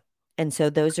 Yeah. And so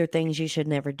those are things you should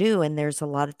never do. And there's a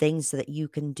lot of things that you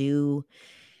can do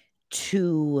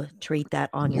to treat that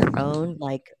on your own.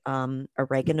 Like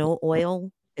oregano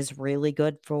oil is really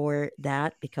good for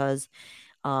that, because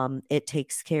it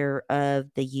takes care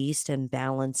of the yeast and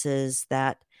balances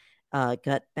that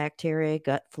gut bacteria,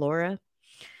 gut flora.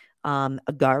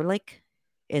 Garlic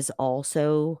is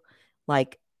also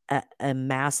like a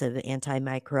massive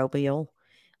antimicrobial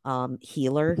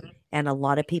healer. And a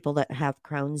lot of people that have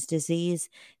Crohn's disease,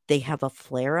 they have a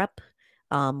flare up,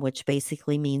 which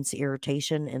basically means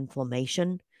irritation,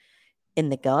 inflammation in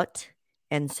the gut.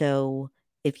 And so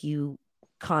if you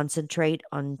concentrate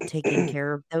on taking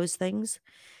care of those things,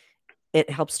 it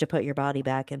helps to put your body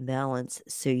back in balance,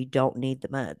 so you don't need the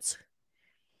meds.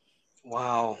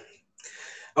 Wow.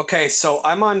 Okay, so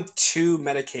I'm on 2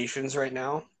 medications right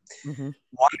now. Mm-hmm.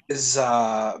 One is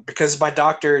because my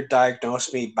doctor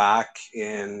diagnosed me back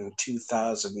in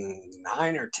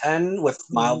 2009 or 10 with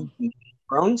mild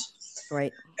Crohn's.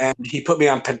 Right. And he put me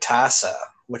on Pentasa,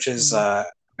 which is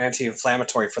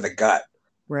anti-inflammatory for the gut.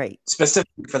 Right.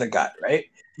 Specifically for the gut, right?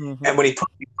 Mm-hmm. And when he put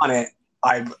me on it,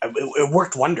 it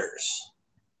worked wonders.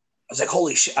 I was like,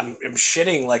 holy shit, I'm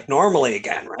shitting like normally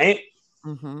again, right?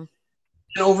 Mm-hmm.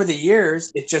 And over the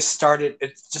years, it's just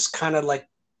kind of like,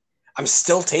 I'm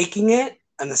still taking it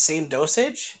and the same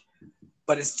dosage,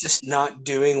 but it's just not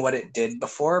doing what it did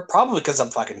before. Probably because I'm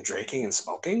fucking drinking and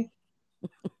smoking.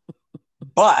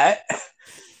 But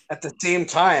at the same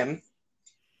time,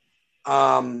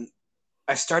 I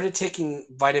started taking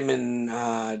vitamin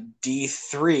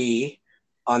D3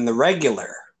 on the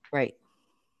regular. Right.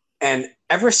 And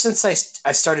ever since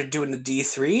I started doing the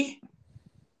D3,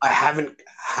 I haven't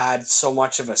had so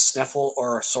much of a sniffle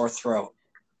or a sore throat.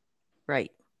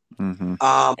 Right. Mm-hmm.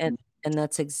 And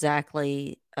that's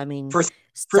exactly, I mean, for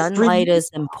sunlight is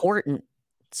important.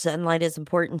 Sunlight is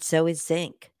important. So is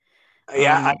zinc.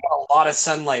 Yeah, I got a lot of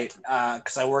sunlight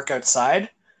because I work outside.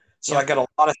 So I got a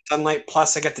lot of sunlight,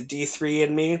 plus I got the D3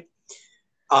 in me.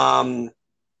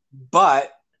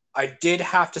 But I did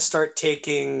have to start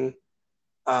taking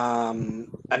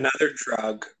another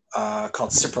drug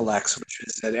called Cipralex, which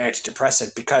is an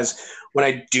antidepressant, because when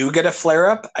I do get a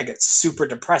flare-up, I get super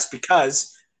depressed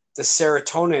because the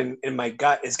serotonin in my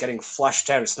gut is getting flushed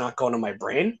out. It's not going to my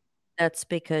brain. That's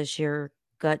because your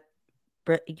gut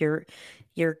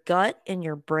your gut and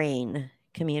your brain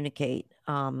communicate.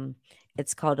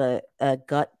 It's called a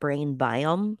gut brain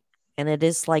biome, and it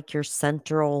is like your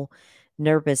central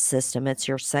nervous system. It's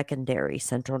your secondary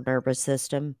central nervous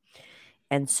system.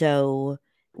 And so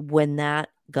when that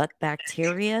gut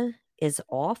bacteria is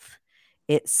off,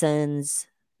 it sends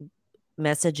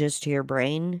messages to your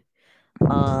brain.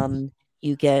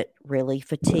 You get really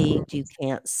fatigued, you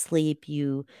can't sleep,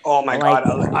 you Oh my like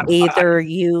God. either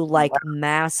you like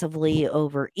massively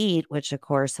overeat, which of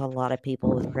course a lot of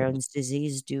people with Crohn's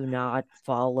disease do not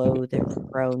follow their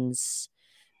Crohn's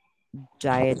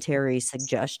dietary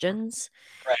suggestions.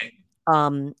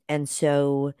 Right. And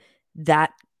so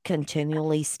that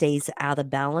continually stays out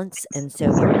of balance. And so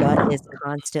your gut is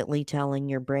constantly telling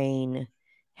your brain,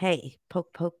 hey,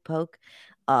 poke, poke, poke.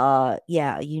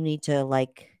 Yeah, you need to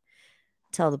like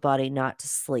tell the body not to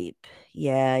sleep.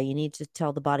 Yeah, you need to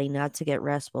tell the body not to get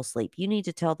restful sleep. You need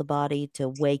to tell the body to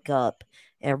wake up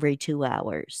every 2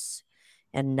 hours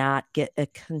and not get a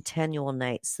continual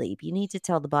night's sleep. You need to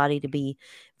tell the body to be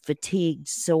fatigued,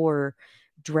 sore,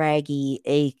 draggy,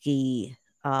 achy,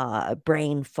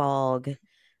 brain fog,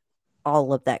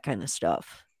 all of that kind of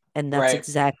stuff. And that's Right.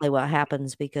 exactly what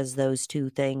happens because those two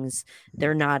things,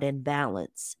 they're not in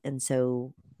balance. And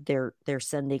so they're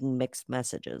sending mixed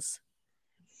messages.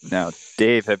 Now,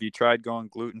 Dave, have you tried going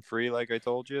gluten-free like I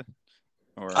told you?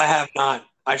 Or I have not.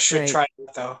 I should Right. try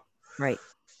it though. Right.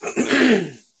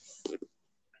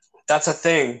 That's a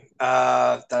thing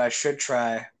that I should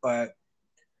try. But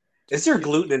is there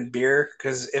gluten in beer?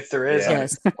 Because if there is, Yeah.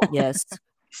 Yes. Yes.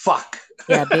 fuck.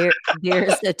 Yeah. Beer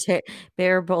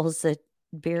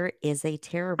is a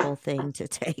terrible thing to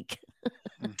take.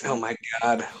 Oh my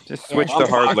God. just Yeah. switch to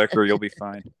hard liquor, you'll be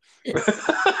fine.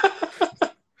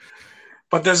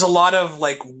 But there's a lot of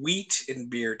like wheat in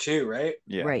beer too, right?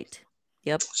 Yeah. Right.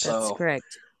 Yep. That's So-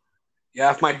 correct.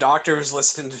 Yeah, if my doctor was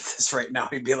listening to this right now,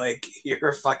 he'd be like, "You're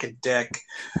a fucking dick.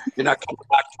 You're not coming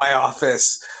back to my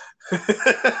office."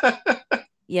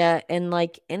 Yeah, and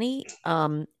like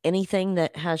anything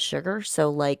that has sugar, so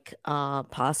like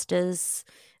pastas,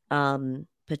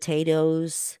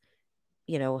 potatoes,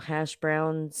 hash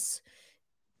browns,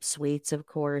 sweets, of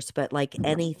course, but like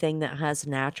anything that has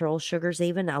natural sugars,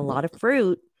 even a lot of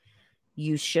fruit,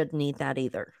 you shouldn't eat that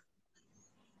either.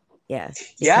 Yeah.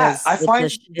 Yeah, because I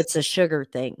find it's a sugar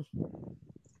thing.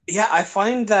 I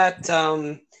find that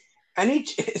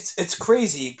it's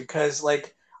crazy because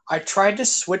like I tried to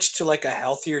switch to like a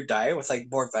healthier diet with like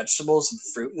more vegetables and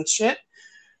fruit and shit,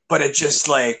 but it just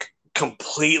like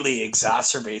completely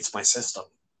exacerbates my system.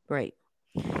 Right.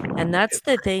 And that's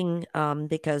the thing,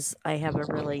 because I have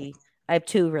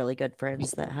two really good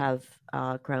friends that have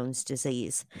Crohn's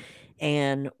disease.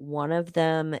 And one of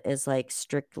them is like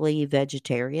strictly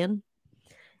vegetarian,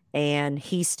 and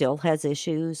he still has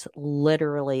issues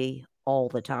literally all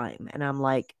the time. And I'm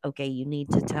like, okay, you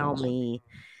need to tell me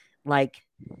like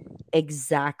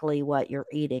exactly what you're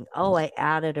eating. Oh, I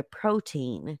added a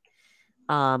protein.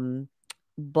 And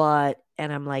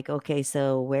I'm like, okay,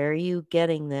 so where are you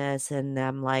getting this? And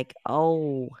I'm like,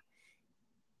 oh,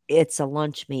 it's a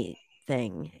lunch meat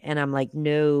thing. And I'm like,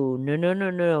 no, no, no,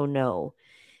 no, no, no.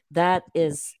 That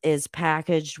is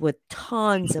packaged with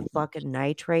tons of fucking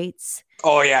nitrates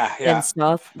Oh yeah, and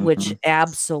stuff, which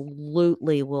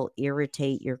absolutely will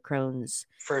irritate your Crohn's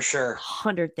for sure.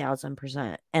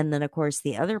 100,000%. And then, of course,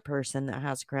 the other person that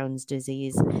has Crohn's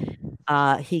disease,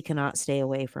 he cannot stay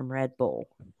away from Red Bull.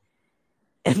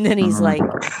 And then he's like,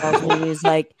 tells me, he's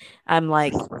like, I'm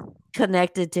like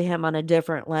connected to him on a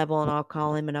different level, and I'll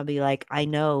call him and I'll be like, I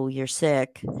know you're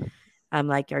sick. I'm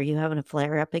like, are you having a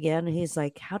flare up again? And he's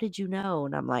like, how did you know?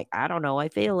 And I'm like, I don't know. I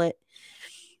feel it.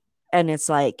 And it's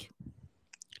like,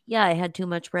 yeah, I had too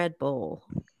much Red Bull,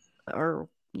 or,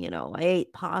 I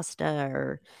ate pasta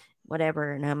or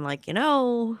whatever. And I'm like,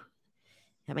 how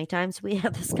many times we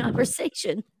have this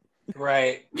conversation?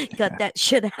 Right. Cut that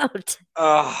shit out.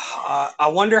 I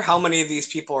wonder how many of these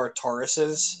people are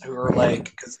Tauruses who are like,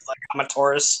 because like I'm a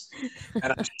Taurus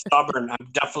and I'm stubborn. I'm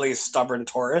definitely a stubborn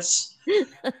Taurus.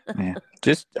 Yeah.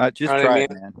 Just know what I try mean?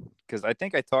 it, man. Because I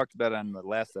think I talked about it on the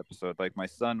last episode. Like my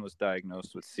son was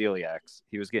diagnosed with celiacs.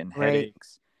 He was getting Right.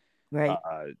 headaches, Right.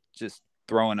 just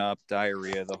throwing up,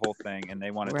 diarrhea, the whole thing. And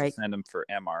they wanted to Right. send him for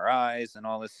MRIs and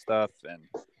all this stuff. And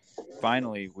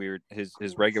finally,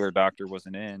 his regular doctor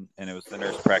wasn't in, and it was the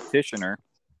nurse practitioner,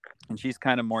 and she's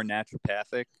kind of more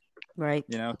naturopathic, Right.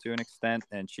 to an extent.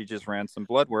 And she just ran some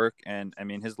blood work, and I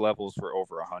mean his levels were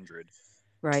over 100.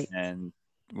 Right. And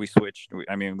we switched.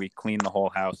 We cleaned the whole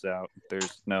house out.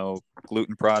 There's no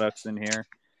gluten products in here.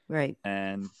 Right.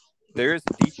 And there is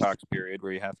a detox period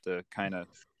where you have to kind of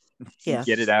Yeah.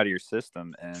 get it out of your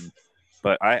system.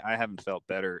 But I haven't felt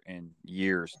better in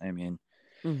years. I mean,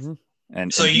 Mm-hmm.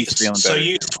 and So he's feeling better.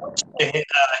 you switched to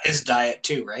his diet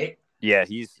too, right? Yeah,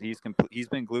 he's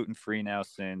been gluten free now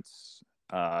since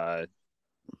about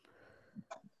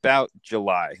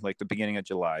July, like the beginning of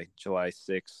July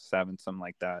 6th, 7th, something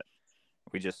like that.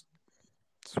 We just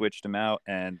switched him out,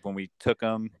 and when we took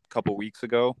him a couple weeks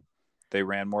ago, they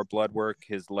ran more blood work.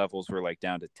 His levels were like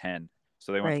down to 10,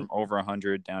 so they went from over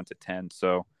 100 down to 10.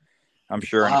 So I'm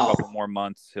sure in a couple more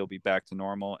months he'll be back to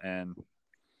normal. And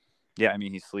yeah, I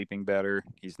mean, he's sleeping better.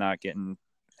 He's not getting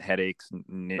headaches,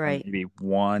 maybe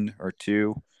 1 or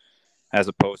 2, as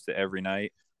opposed to every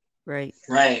night. Right.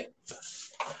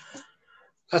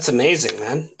 That's amazing,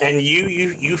 man. And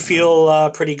you feel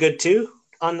pretty good too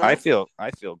on that? I feel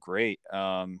great.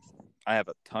 I have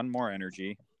a ton more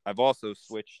energy. I've also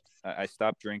switched. I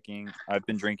stopped drinking. I've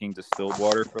been drinking distilled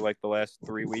water for like the last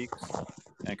 3 weeks,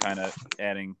 and kind of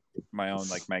adding my own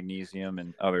like magnesium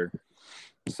and other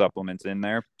supplements in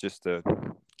there just to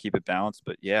keep it balanced.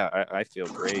 But yeah, I feel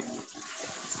great.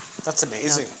 That's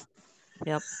amazing.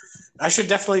 Yep. I should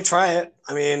definitely try it.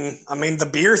 I mean, the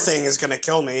beer thing is gonna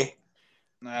kill me.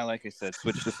 Like I said,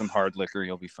 switch to some hard liquor,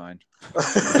 you'll be fine.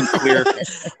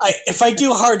 If I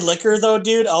do hard liquor though,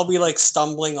 dude, I'll be like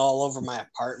stumbling all over my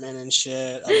apartment and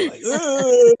shit. I'll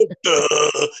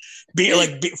be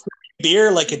like, beer,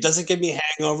 like it doesn't give me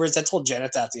hangovers. I told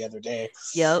Janet that the other day.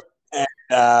 Yep.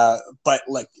 And, but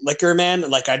like liquor, man,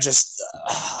 like I just,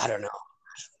 I don't know.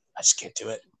 I just can't do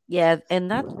it. Yeah, and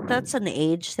that's an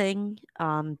age thing.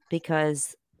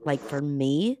 Because like for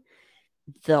me,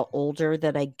 the older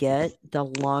that I get, the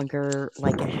longer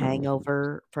like a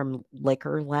hangover from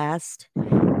liquor lasts,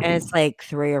 and it's like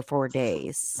 3 or 4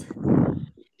 days.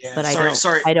 Yeah, but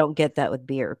I don't get that with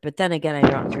beer. But then again, I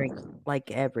don't drink like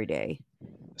every day.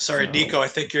 Sorry, Nico, I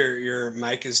think your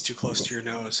mic is too close to your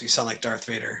nose. You sound like Darth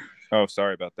Vader. Oh,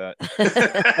 sorry about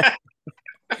that.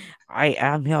 I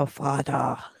am your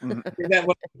father. That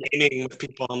was gaming with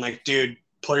people. I'm like, dude,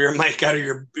 pull your mic out of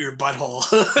your butthole.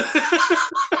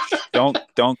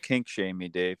 Don't kink shame me,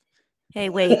 Dave. Hey,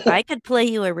 wait, I could play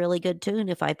you a really good tune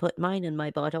if I put mine in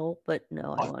my butthole, but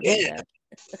no, I won't do that.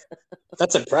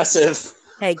 That's impressive.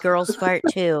 Hey, girls fart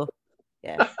too.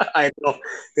 Yeah. I know.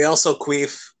 They also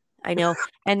queef. I know.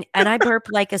 And I burp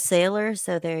like a sailor,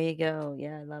 so there you go.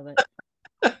 Yeah, I love it.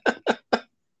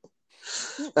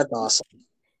 That's awesome.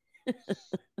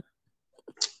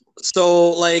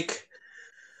 So like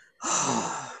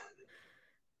I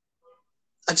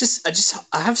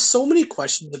have so many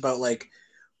questions about like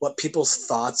what people's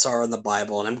thoughts are on the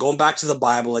Bible, and I'm going back to the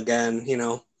Bible again, you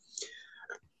know.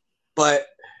 But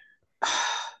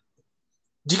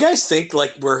do you guys think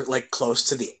like we're like close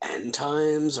to the end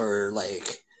times, or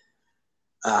like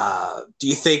do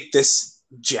you think this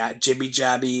Jibby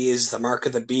Jabby is the mark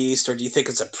of the beast, or do you think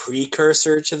it's a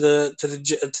precursor to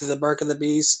the mark of the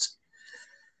beast?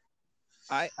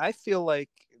 I feel like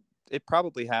it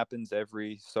probably happens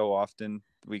every so often.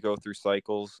 We go through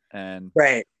cycles, and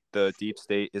the deep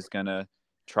state is going to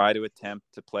try to attempt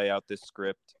to play out this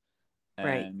script.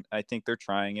 And I think they're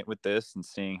trying it with this and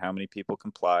seeing how many people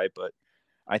comply. But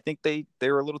I think they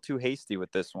were a little too hasty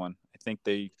with this one. I think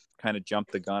they kind of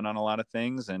jumped the gun on a lot of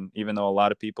things. And even though a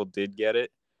lot of people did get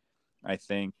it, I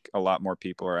think a lot more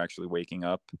people are actually waking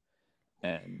up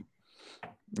and,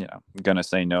 you know, going to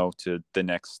say no to the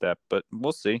next step. But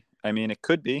we'll see. I mean, it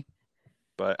could be.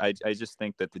 But I just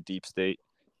think that the deep state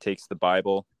takes the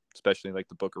Bible, especially like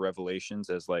the Book of Revelations,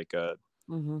 as like a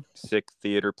sick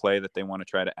theater play that they want to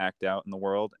try to act out in the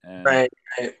world. And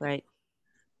right.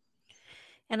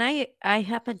 And I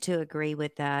happen to agree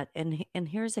with that. And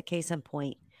here's a case in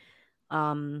point.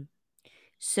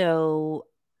 So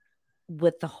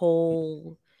with the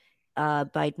whole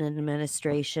Biden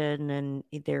administration, and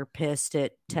they're pissed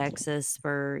at Texas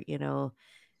for, you know,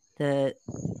 the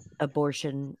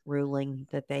abortion ruling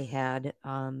that they had,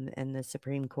 and the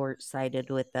Supreme Court sided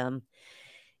with them.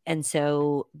 And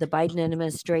so the Biden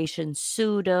administration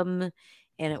sued them,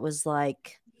 and it was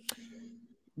like,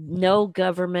 no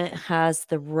government has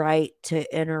the right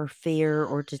to interfere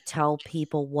or to tell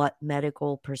people what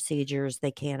medical procedures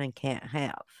they can and can't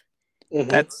have.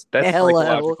 That's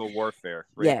psychological warfare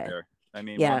there. I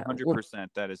mean, 100%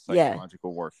 that is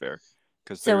psychological warfare.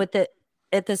 So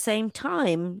at the same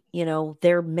time, you know,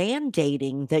 they're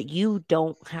mandating that you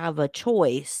don't have a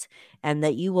choice and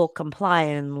that you will comply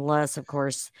unless, of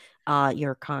course,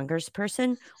 you're a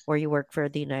congressperson or you work for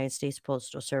the United States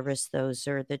Postal Service. Those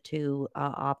are the two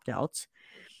opt-outs.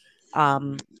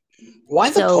 Why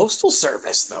the Postal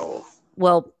Service, though?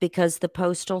 Well, because the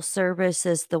Postal Service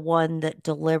is the one that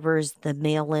delivers the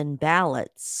mail-in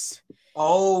ballots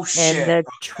Oh and shit. the Okay.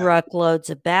 truckloads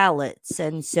of ballots.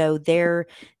 And so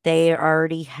they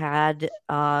already had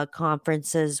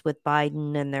conferences with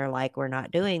Biden, and they're like, we're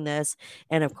not doing this.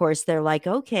 And of course, they're like,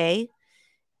 okay,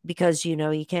 because you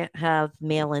can't have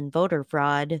mail-in voter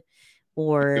fraud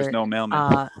There's or no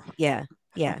mailman. yeah,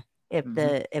 yeah. If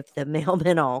Mhm. the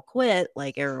mailmen all quit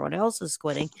like everyone else is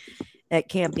quitting, that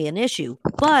can't be an issue.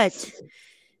 But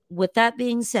with that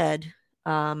being said,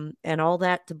 and all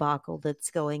that debacle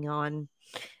that's going on,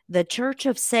 the Church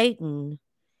of Satan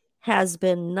has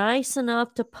been nice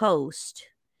enough to post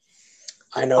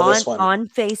I know on this one. on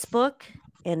Facebook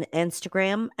and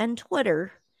Instagram and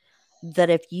Twitter that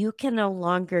if you can no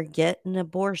longer get an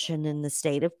abortion in the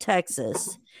state of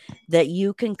Texas, that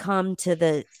you can come to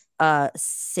the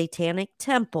Satanic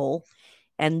Temple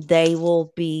and they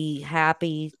will be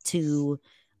happy to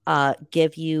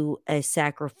give you a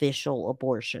sacrificial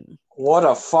abortion. What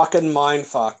a fucking mind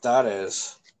fuck that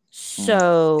is.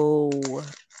 So,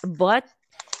 but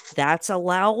that's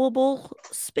allowable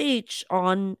speech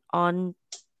on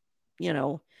you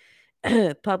know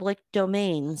public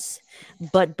domains.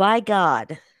 But by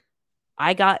God,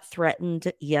 I got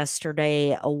threatened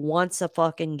yesterday once a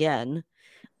fucking again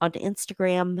on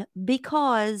Instagram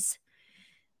because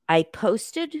I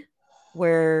posted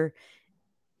where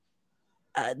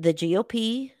the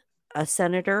GOP, a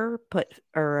senator put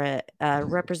or a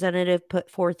representative put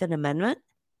forth an amendment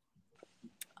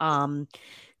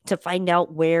to find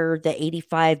out where the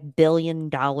 $85 billion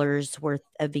worth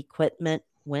of equipment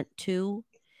went to.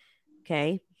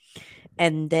 Okay.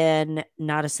 And then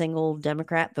not a single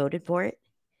Democrat voted for it.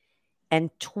 And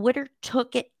Twitter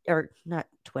took it, or not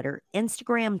Twitter,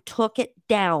 Instagram took it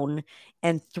down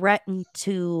and threatened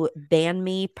to ban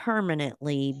me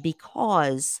permanently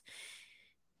because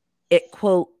it,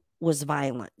 quote, was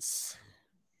violence.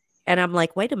 And I'm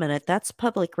like, wait a minute, that's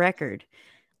public record.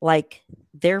 Like,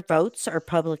 their votes are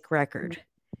public record.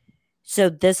 So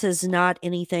this is not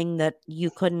anything that you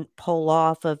couldn't pull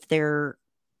off of their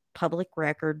public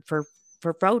record for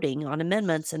voting on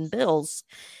amendments and bills.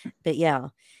 But yeah,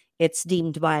 it's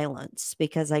deemed violence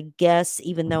because I guess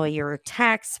even though you're a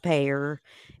taxpayer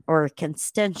or a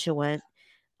constituent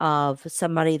of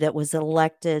somebody that was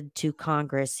elected to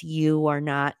Congress, you are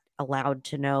not allowed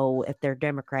to know if they're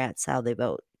Democrats how they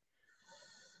vote.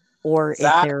 Or if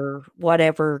That they're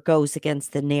whatever goes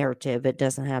against the narrative. It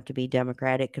doesn't have to be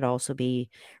Democrat. It could also be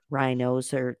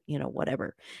rhinos or,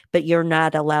 whatever. But you're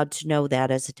not allowed to know that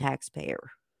as a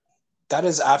taxpayer. that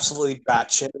is absolutely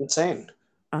batshit insane.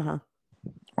 Uh-huh.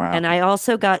 Wow. And I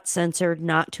also got censored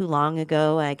not too long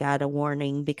ago. I got a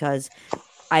warning because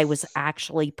I was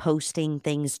actually posting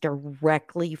things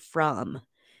directly from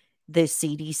the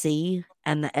CDC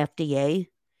and the FDA,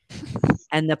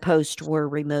 and the posts were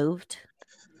removed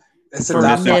Isn't For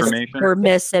that misinformation? for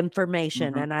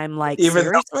misinformation. Mhm. And I'm like, even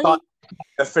though it's seriously? not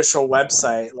the official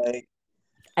website? Like,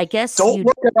 I guess don't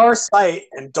look at our site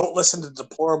and don't listen to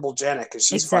Deplorable Janet because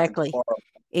she's exactly. fucking deplorable.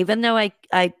 Even though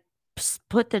I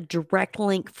put the direct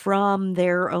link from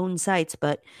their own sites,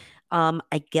 but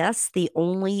I guess the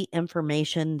only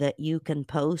information that you can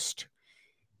post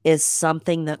is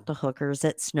something that the hookers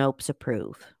at Snopes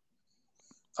approve.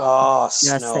 Oh, Just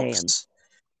saying. Snopes.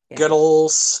 Yeah. Good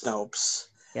old Snopes.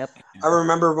 Yep. I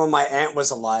remember when my aunt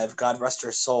was alive, God rest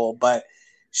her soul, but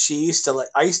she used to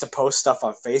I used to post stuff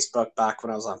on Facebook back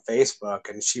when I was on Facebook,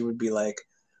 and she would be like,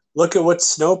 look at what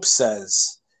Snopes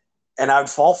says. And I would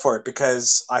fall for it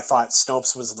because I thought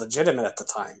Snopes was legitimate at the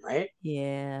time, right?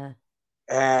 Yeah.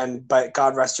 But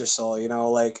God rest her soul,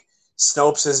 like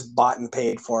Snopes is bought and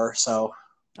paid for, so.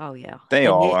 Oh yeah. They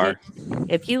And all are.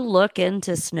 if you look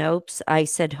into Snopes, I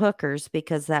said hookers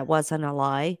because that wasn't a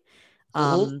lie.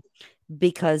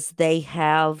 Because they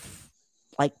have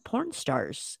like porn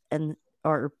stars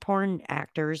or porn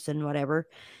actors and whatever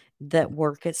that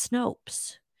work at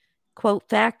Snopes. Quote,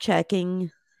 fact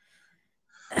checking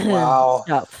Wow.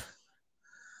 stuff.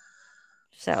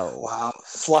 So Wow.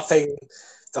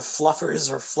 The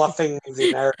fluffers are fluffing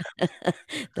the narrative.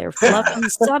 they're fluffing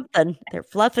something. They're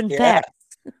fluffing Yeah. facts.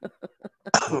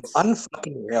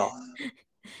 Unfucking real.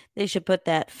 They should put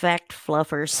that fact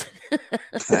fluffers.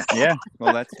 Yeah,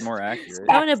 well, that's more accurate.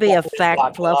 I want to be a fact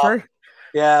fluffer.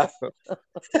 Yeah.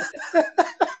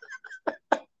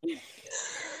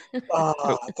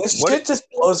 This shit just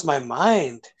blows my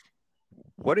mind.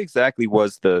 What exactly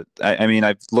was I mean,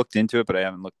 I've looked into it, but I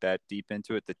haven't looked that deep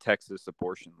into it, the Texas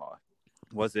abortion law.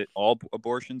 Was it all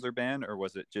abortions are banned, or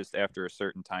was it just after a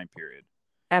certain time period?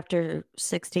 After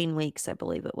 16 weeks, I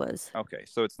believe it was. Okay,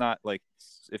 so it's not like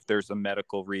if there's a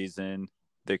medical reason,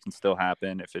 they can still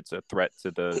happen if it's a threat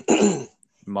to the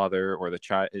mother or the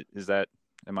child.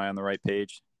 Am I on the right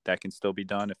page? That can still be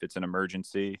done if it's an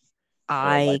emergency or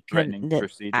a life-threatening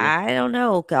procedure. I don't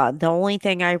know. God, the only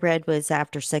thing I read was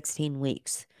after 16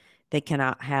 weeks, they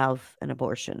cannot have an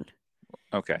abortion.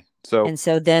 Okay. So And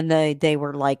so then they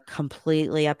were like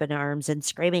completely up in arms and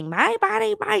screaming, "My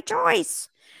body, my choice."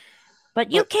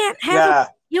 But you can't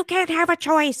have a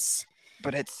choice.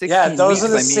 But at 16 those weeks,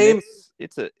 are the same.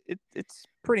 It's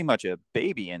pretty much a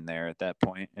baby in there at that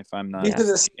point. If I'm not, these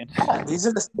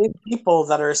are the same people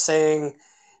that are saying,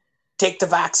 "Take the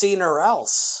vaccine or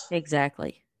else."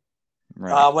 Exactly.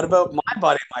 Right. What about my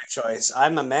body, my choice?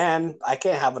 I'm a man. I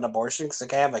can't have an abortion because I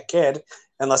can't have a kid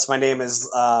unless my name is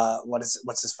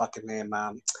what's his fucking name?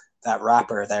 That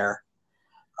rapper there,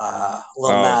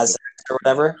 Lil Nas or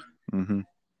whatever. Mm-hmm.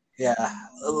 Yeah,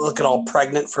 looking all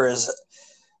pregnant for his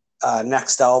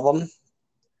next album.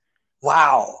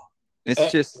 Wow.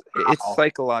 It's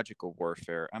psychological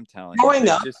warfare. I'm telling you.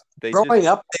 Growing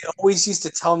up, they always used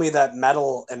to tell me that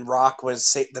metal and rock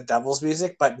was the devil's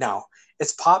music, but no,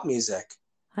 it's pop music.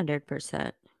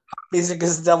 100%. Music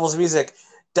is the devil's music.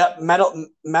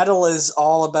 Metal is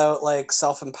all about like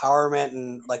self-empowerment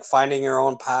and like finding your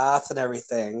own path and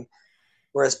everything.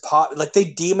 Whereas pop, like they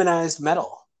demonized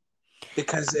metal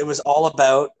because it was all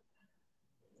about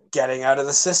getting out of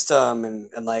the system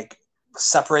and like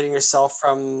separating yourself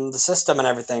from the system and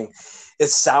everything. It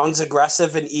sounds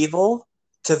aggressive and evil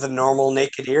to the normal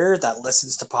naked ear that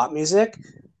listens to pop music,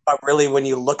 but really when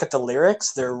you look at the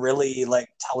lyrics, they're really like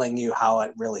telling you how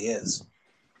it really is.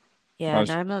 Yeah,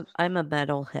 and I'm a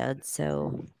metalhead,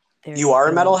 so you are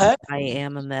a metalhead? I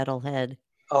am a metalhead.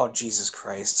 Oh, Jesus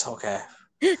Christ. Okay.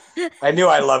 I knew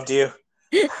I loved you.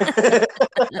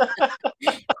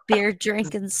 Beer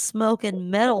drinking,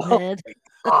 smoking metalhead.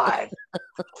 God.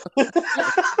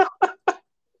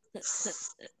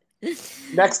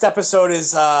 Next episode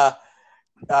is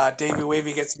Davey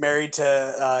Wavy gets married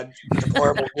to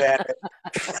Deplorable Janet.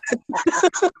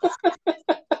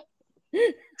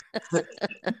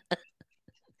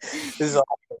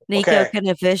 Nico can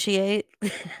officiate.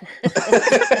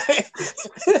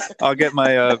 I'll get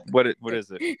my what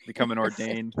is it? Become an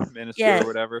ordained minister or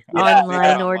whatever.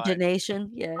 Online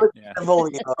ordination. Yeah.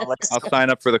 I'll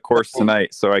sign up for the course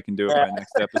tonight so I can do it by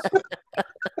next episode.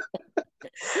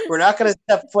 We're not going to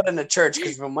step foot in a church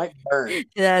because we might burn.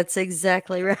 That's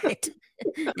exactly right.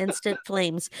 Instant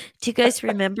flames. Do you guys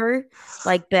remember,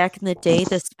 like back in the day,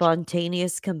 the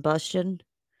spontaneous combustion?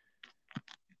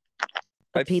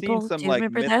 I've seen some like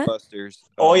Mythbusters.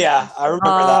 Oh yeah, I remember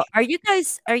that. Are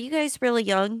you guys really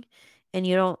young, and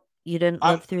you didn't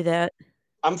live through that?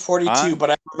 I'm 42, but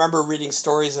I remember reading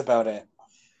stories about it.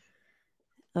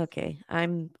 Okay,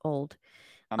 I'm old.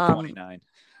 I'm 29.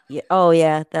 Yeah. Oh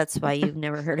yeah, that's why you've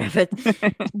never heard of it.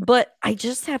 But I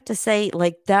just have to say,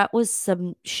 like, that was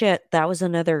some shit. That was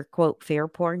another quote fear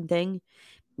porn thing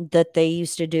that they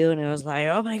used to do, and I was like,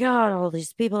 oh my god, all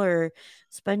these people are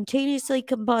spontaneously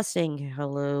combusting.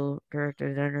 Hello,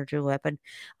 directed energy weapon.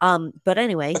 But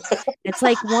anyway, it's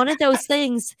like one of those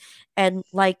things, and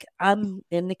like I'm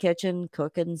in the kitchen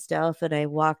cooking stuff, and I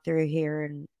walk through here,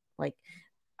 and like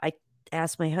I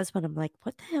asked my husband, I'm like,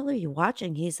 what the hell are you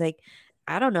watching? He's like,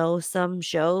 I don't know, some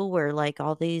show where like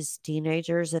all these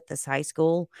teenagers at this high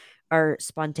school are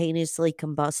spontaneously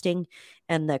combusting.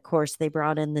 And of course, they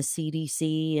brought in the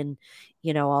CDC and,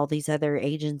 all these other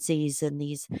agencies and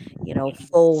these,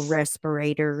 full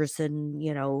respirators and,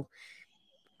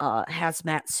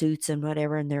 hazmat suits and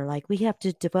whatever. And they're like, we have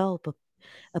to develop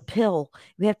a pill.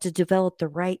 We have to develop the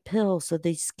right pill so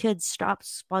these kids stop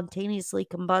spontaneously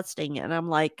combusting. And I'm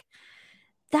like,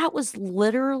 that was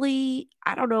literally,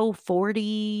 I don't know,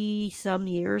 40 some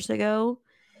years ago.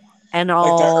 And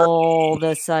all of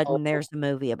a sudden, there's a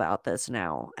movie about this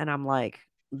now. And I'm like,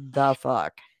 the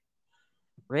fuck?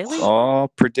 Really? All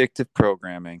predictive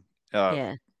programming.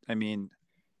 Yeah. I mean,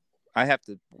 I have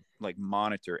to like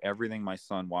monitor everything my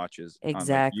son watches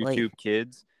exactly. on like, YouTube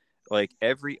Kids. Like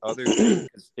every other thing,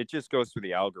 it just goes through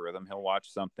the algorithm. He'll watch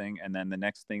something, and then the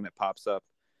next thing that pops up,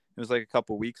 it was like a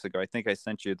couple weeks ago. I think I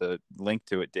sent you the link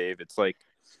to it, Dave. It's like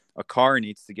a car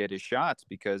needs to get his shots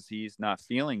because he's not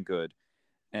feeling good.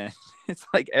 And it's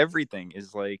like everything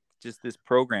is like just this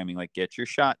programming, like get your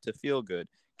shot to feel good.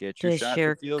 Get your shot to feel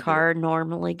good. Does your car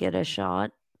normally get a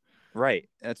shot? Right.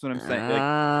 That's what I'm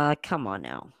saying. Come on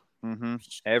now. Mm-hmm.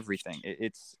 Everything.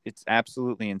 It's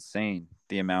absolutely insane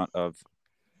the amount of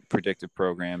predictive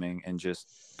programming and just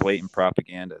blatant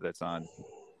propaganda that's on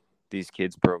these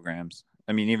kids' programs.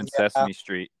 I mean, even Sesame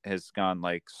Street has gone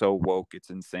like so woke, it's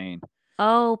insane.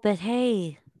 Oh, but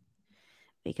hey,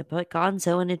 we could put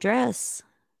Gonzo in a dress.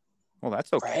 Well,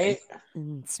 that's okay. right?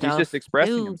 and He's stuff just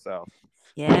expressing too. himself.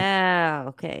 Yeah.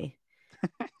 Okay.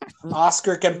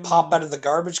 Oscar can pop Mm. out of the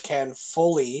garbage can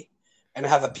fully and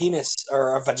have a penis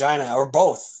or a vagina or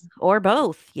both. Or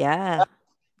both. Yeah.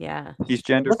 Yeah. He's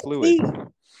gender Look at fluid. me.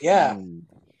 Yeah, Mm.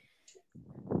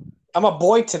 I'm a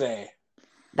boy today.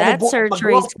 That I'm a girl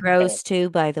surgery's today. gross too,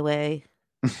 by the way.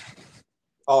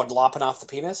 Oh, lopping off the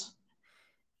penis?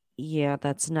 Yeah,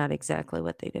 that's not exactly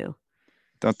what they do.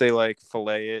 Don't they like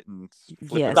fillet it and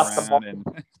flip it Stuff the Yes. ball, around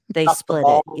and They stuff the split it.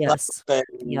 balls up Yes.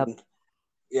 Yep. and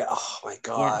yeah. Oh my Yeah.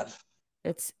 god.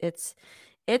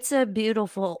 It's a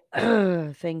beautiful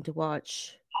thing to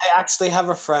watch. I actually have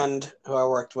a friend who I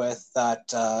worked with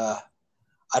that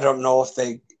I don't know if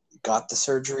they got the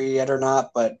surgery yet or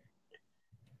not, but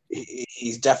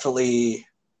he's definitely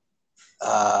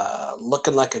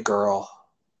looking like a girl,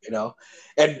 you know.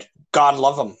 And God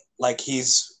love him, like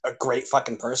he's a great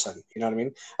fucking person. You know what I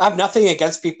mean? I have nothing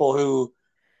against people who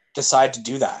decide to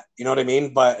do that. You know what I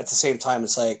mean? But at the same time,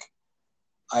 it's like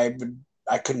I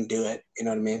couldn't do it. You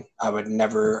know what I mean? I would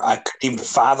never. I couldn't even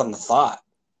fathom the thought.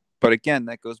 But again,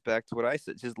 that goes back to what I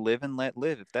said. Just live and let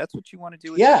live. If that's what you want to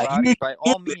do with Yeah, your body, by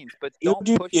all means. But you don't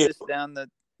do push you. this down the,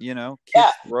 kids'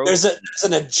 Yeah, throats. there's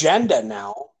an agenda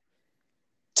now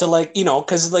to like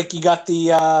because like you got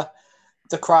the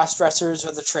cross dressers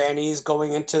or the trannies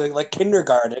going into like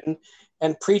kindergarten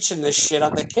and preaching this shit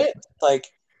on the kids. Like,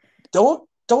 don't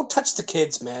touch the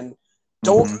kids, man.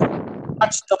 Don't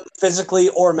touch them physically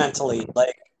or mentally.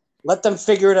 Like, let them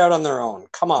figure it out on their own.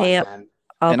 Come on, Hey, man.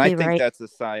 I'll And I be think right. that's a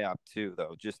psyop too,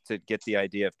 though, just to get the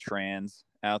idea of trans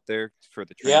out there for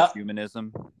the Yeah.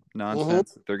 transhumanism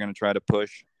nonsense that they're going to try to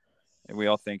push. And we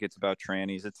all think it's about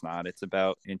trannies. It's not. It's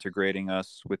about integrating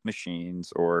us with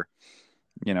machines or,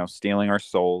 stealing our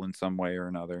soul in some way or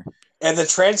another. And the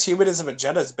transhumanism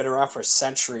agenda has been around for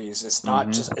centuries. It's not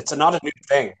Mhm. just it's not a new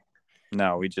thing.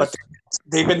 No, we But just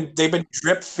they've been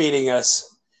drip feeding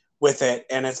us with it,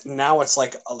 and it's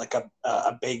like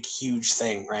a big huge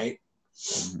thing, right?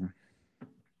 Mhm.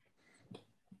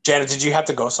 Janet, did you have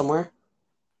to go somewhere?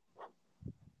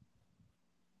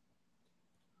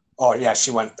 Oh yeah,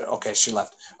 she went. Okay, she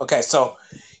left. Okay, so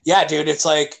yeah, dude, it's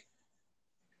like,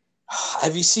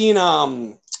 have you seen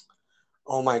oh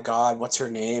my god, what's her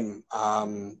name?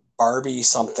 Barbie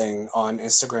something on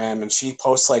Instagram, and she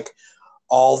posts like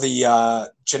all the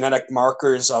genetic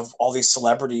markers of all these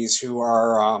celebrities who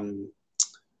are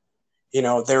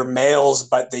they're males,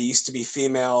 but they used to be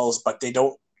females, but they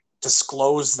don't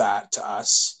disclose that to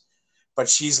us. But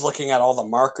she's looking at all the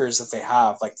markers that they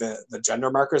have, like the gender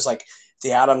markers, like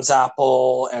the Adam's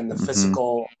apple and the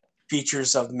physical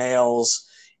features of males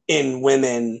in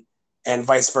women and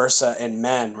vice versa in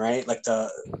men, right? Like the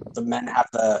men have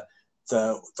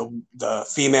the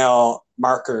female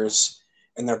markers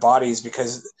in their bodies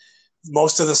because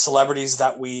most of the celebrities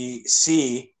that we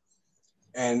see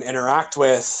and interact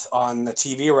with on the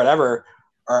TV or whatever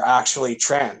are actually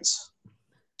trans.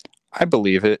 I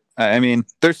believe it. I mean,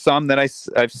 there's some that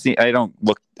I've seen. I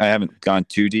haven't gone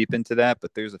too deep into that,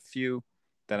 but there's a few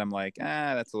that I'm like,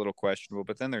 that's a little questionable.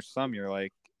 But then there's some you're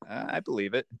like, I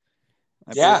believe it.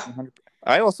 Yeah.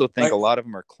 I also think Like- a lot of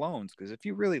them are clones because if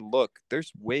you really look,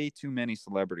 there's way too many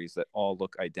celebrities that all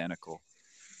look identical.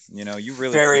 You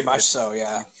really Very can't much so,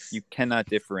 yeah. You cannot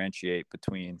differentiate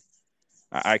between.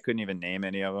 I couldn't even name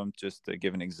any of them just to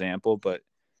give an example, but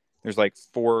there's like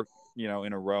 4,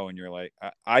 in a row, and you're like,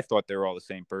 I thought they were all the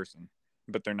same person,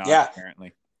 but they're not, Yeah.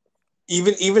 apparently.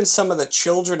 Even some of the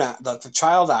the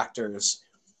child actors,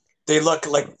 they look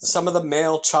like some of the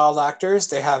male child actors.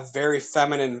 They have very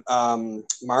feminine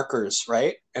markers,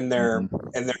 right, in their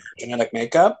genetic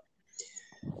makeup,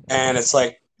 and it's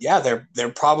like, yeah,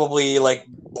 they're probably like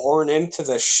born into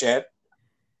this shit,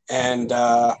 and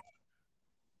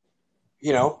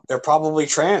they're probably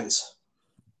trans.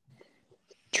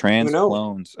 Trans Who knows?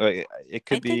 clones. It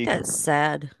could I be. think that's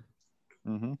sad.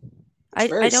 Mhm.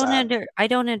 Very sad. I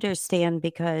don't understand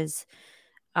because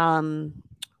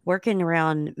working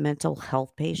around mental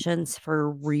health patients for a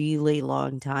really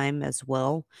long time as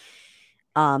well.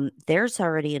 There's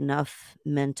already enough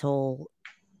mental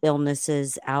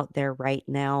illnesses out there right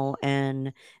now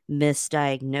and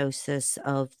misdiagnosis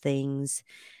of things,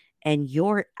 and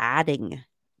you're adding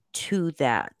to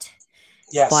that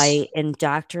Yes. by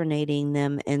indoctrinating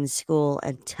them in school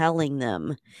and telling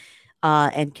them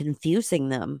and confusing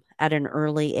them at an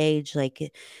early age.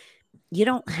 Like, you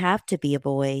don't have to be a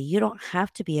boy. You don't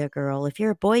have to be a girl. If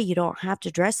you're a boy, you don't have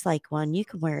to dress like one. You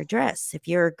can wear a dress. If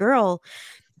you're a girl,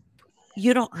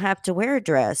 you don't have to wear a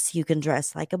dress. You can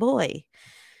dress like a boy.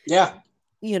 Yeah.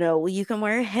 You can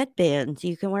wear a headband.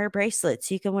 You can wear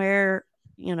bracelets. You can wear,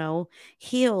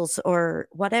 heels or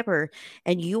whatever,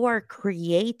 and you are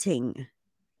creating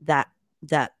that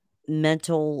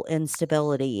mental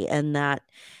instability, and that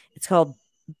it's called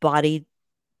body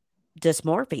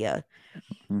dysmorphia,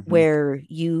 Hmm. where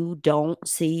you don't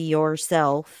see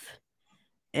yourself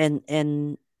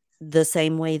in the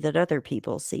same way that other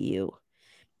people see you,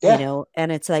 Yeah.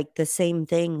 and it's like the same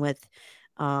thing with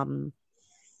um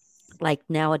like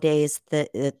nowadays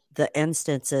the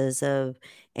instances of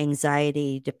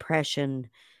anxiety, depression,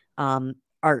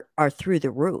 are through the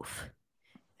roof.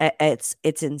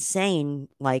 It's insane,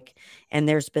 like, and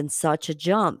there's been such a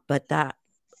jump, but that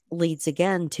leads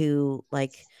again to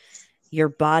like your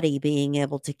body being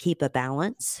able to keep a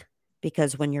balance,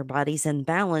 because when your body's in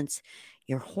balance,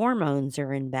 your hormones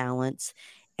are in balance.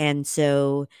 And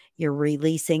so you're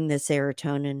releasing the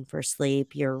serotonin for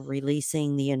sleep, you're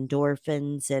releasing the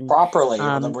endorphins and Properly,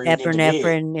 where you need to be.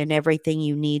 epinephrine and everything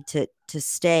you need to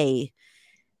stay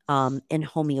in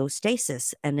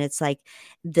homeostasis. And it's like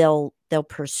they'll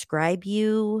prescribe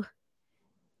you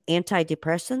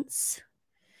antidepressants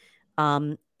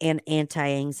and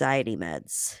anti-anxiety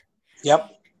meds.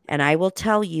 Yep. And I will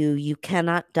tell you, you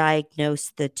cannot diagnose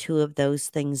the two of those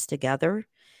things together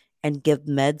and give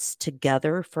meds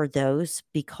together for those,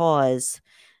 because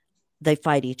they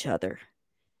fight each other.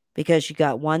 Because you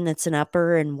got one that's an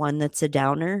upper and one that's a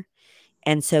downer.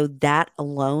 And so that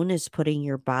alone is putting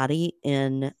your body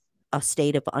in a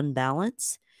state of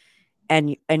unbalance.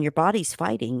 And your body's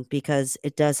fighting because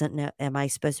it doesn't know, am I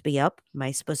supposed to be up? Am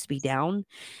I supposed to be down?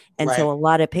 And Right. so a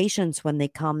lot of patients, when they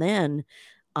come in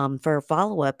for a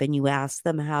follow-up and you ask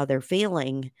them how they're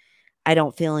feeling, I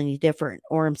don't feel any different,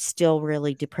 or I'm still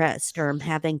really depressed, or I'm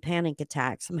having panic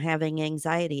attacks, I'm having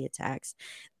anxiety attacks.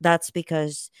 That's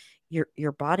because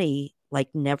your body like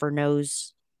never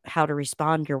knows how to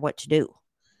respond or what to do,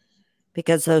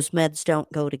 because those meds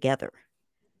don't go together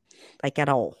like at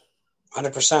all.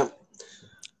 100%.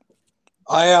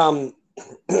 I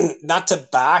not to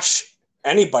bash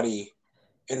anybody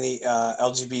in the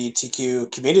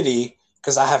LGBTQ community,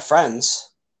 because I have friends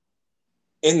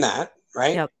in that,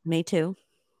 right? Yep, me too.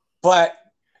 But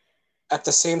at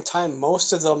the same time,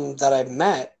 most of them that I've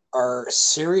met are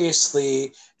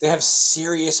they have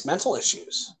serious mental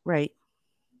issues. Right.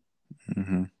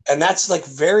 Hmm. And that's like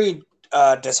very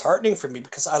disheartening for me,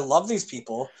 because I love these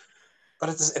people,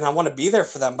 and I want to be there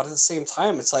for them. But at the same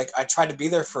time, it's like I tried to be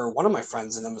there for one of my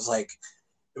friends, and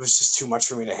it was just too much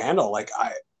for me to handle. Like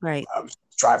Right. I was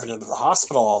driving into the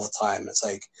hospital all the time. It's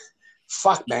like,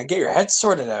 fuck, man, get your head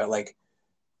sorted out. Like,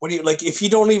 what do you like? If you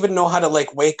don't even know how to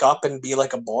like wake up and be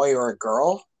like a boy or a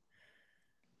girl,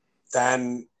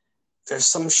 then there's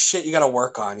some shit you got to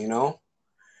work on, you know.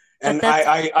 But And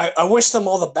that's I wish them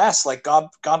all the best. Like God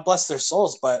bless their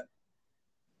souls. But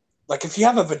like, if you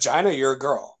have a vagina, you're a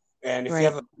girl, and if you right.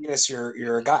 have a penis,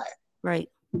 you're a guy. Right.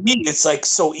 To me, it's like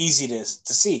so easy to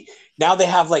see. Now they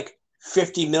have like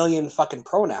 50 million fucking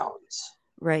pronouns,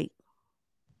 Right.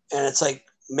 and it's like,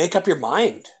 make up your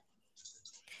mind.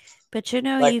 But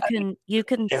Like, you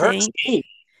can it hurts think me. It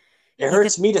you can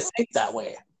hurts me to think that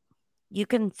way. you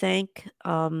can thank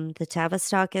the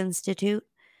Tavistock Institute,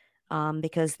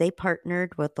 because they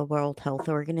partnered with the World Health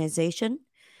Organization,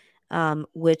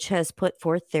 which has put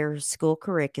forth their school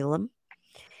curriculum,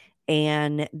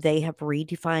 and they have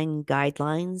redefined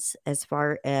guidelines as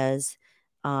far as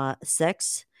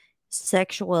sex,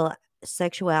 sexual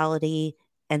sexuality,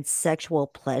 and sexual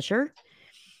pleasure.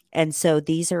 And so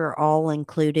these are all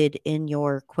included in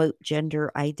your quote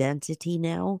gender identity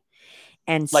now.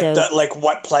 And so Like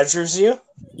what pleasures you?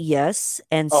 yes,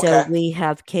 and so Okay. we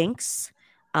have kinks,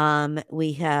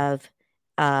 we have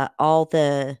all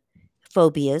the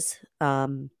phobias,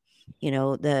 the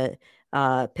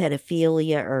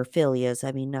pedophilia or philias.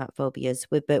 I mean, not phobias,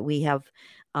 but we have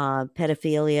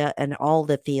pedophilia and all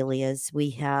the philias.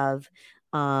 We have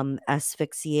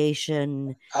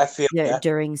asphyxiation I feel that.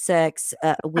 during sex.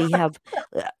 We have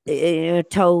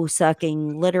toe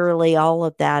sucking. Literally, all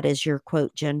of that is your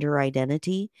quote gender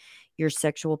identity. Your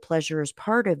sexual pleasure is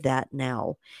part of that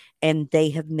now, and they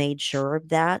have made sure of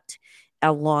that,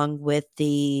 along with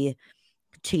the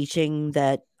teaching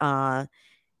that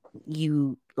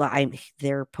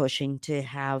they're pushing to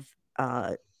have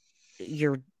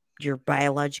your your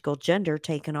biological gender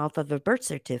taken off of a birth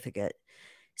certificate.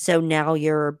 So now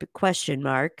you're a question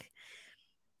mark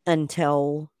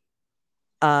until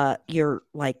you're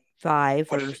like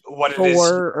 5 or What it is?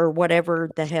 4 or whatever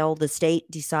the hell the state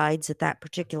decides at that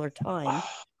particular time,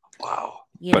 Wow.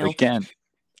 you But know. again,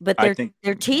 But I think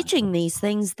they're teaching these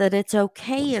things, that it's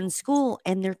okay in school,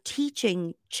 and they're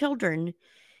teaching children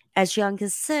as young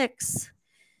as 6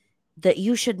 that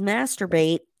you should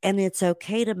masturbate and it's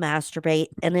okay to masturbate,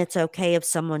 and it's okay if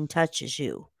someone touches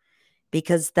you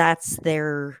because that's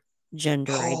their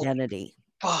gender Holy identity.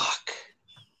 fuck.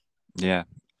 Yeah.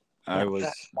 I Yeah. was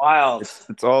That's wild.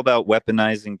 it's all about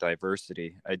weaponizing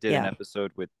diversity. I did an Yeah.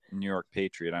 episode with New York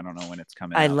Patriot. I don't know when it's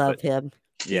coming I out. love but him.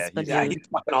 yeah, He's my Yeah, dude. he's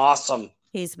fucking awesome.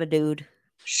 He's my dude.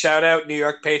 Shout out New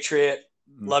York Patriot.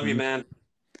 Love you, Mhm. man.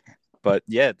 But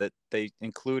yeah, that they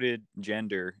included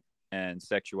gender and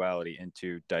sexuality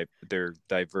into their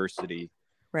diversity,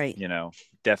 Right.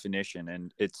 definition,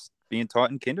 and it's being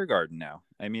taught in kindergarten now.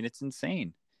 I mean, it's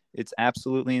insane. It's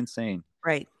absolutely insane.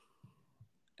 Right.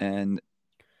 And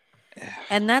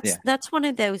that's yeah. that's one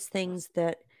of those things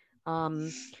that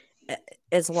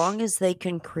as long as they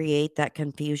can create that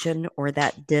confusion or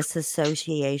that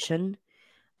disassociation,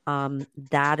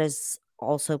 that is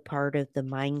also part of the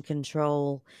mind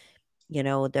control,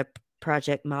 the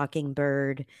Project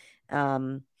Mockingbird,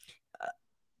 not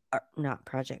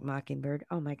Project Mockingbird.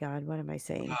 Oh my God, what am I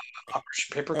saying?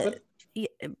 Operation Paperclip.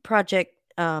 Project,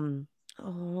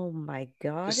 oh my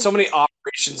God. There's so many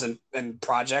operations and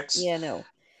projects. Yeah, no.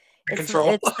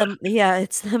 Control.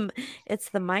 It's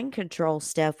the mind control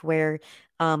stuff where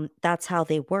that's how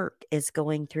they work, is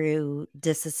going through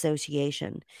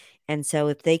disassociation. And so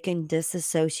if they can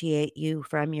disassociate you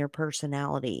from your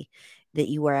personality that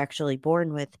you were actually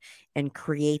born with and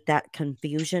create that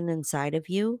confusion inside of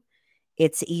you,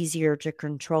 it's easier to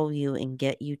control you and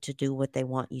get you to do what they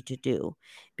want you to do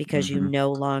because you Mhm.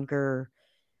 no longer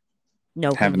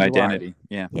know Have who an you identity. are.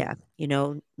 Yeah. Yeah,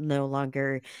 no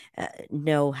longer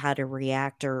know how to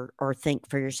react or think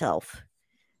for yourself.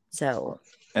 So,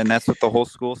 And that's what the whole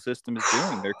school system is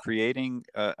doing. They're creating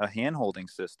a hand-holding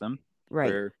system right,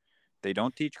 where they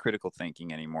don't teach critical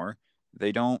thinking anymore.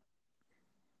 They don't.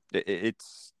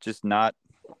 It's just not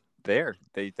there.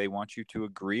 They want you to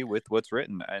agree with what's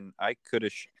written, and I could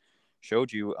have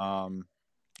showed you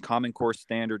Common Core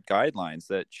standard guidelines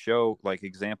that show like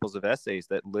examples of essays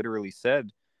that literally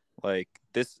said like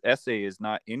this essay is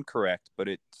not incorrect, but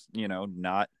it's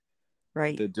not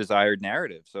right, the desired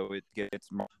narrative, so it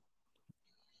gets more.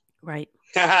 right.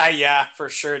 Yeah, for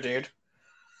sure, dude.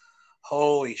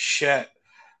 Holy shit.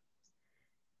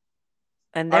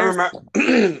 And I there's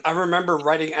remember I remember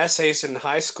writing essays in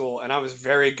high school, and I was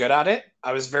very good at it.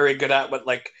 I was very good at what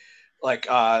like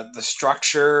the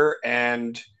structure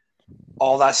and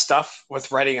all that stuff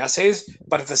with writing essays.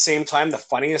 But at the same time, the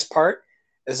funniest part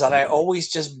is that I always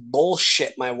just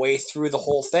bullshit my way through the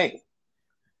whole thing,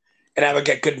 and I would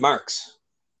get good marks.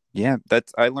 Yeah,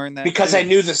 I learned that because too. I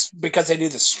knew this because I knew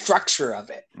the structure of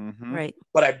it. Mm-hmm. right.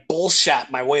 But I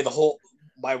bullshit my way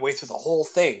through the whole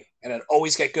thing, and I'd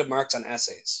always get good marks on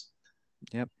essays.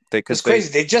 Yep, it's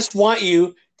crazy. They just want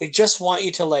you. They just want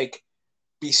you to like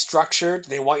be structured.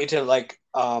 They want you to like.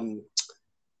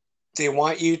 They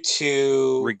want you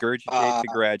to regurgitate to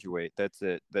graduate. That's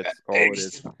it. That's all it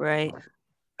is. Right.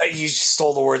 You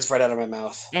stole the words right out of my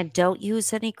mouth. And don't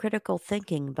use any critical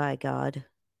thinking, by God.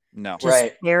 No. Just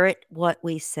Right. parrot what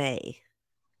we say.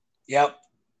 Yep.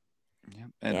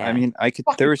 And Yeah. I mean,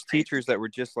 there was teachers that were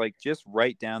just like, just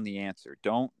write down the answer.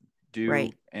 Don't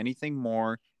do anything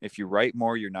more. If you write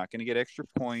more, you're not going to get extra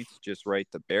points. Just write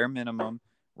the bare minimum.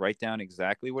 Write down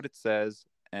exactly what it says,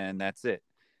 and that's it.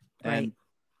 And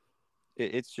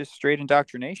it's just straight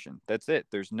indoctrination. That's it.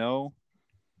 There's no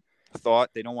thought.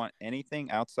 They don't want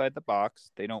anything outside the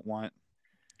box. They don't want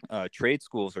trade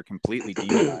schools are completely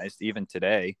demonized even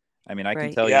today. I mean, I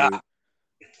can tell you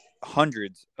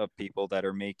hundreds of people that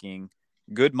are making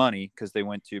good money because they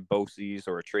went to BOCES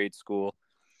or a trade school.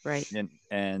 Right.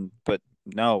 But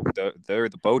no, they're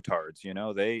the botards,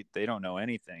 they don't know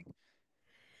anything.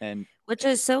 And which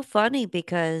is so funny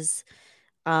because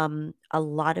a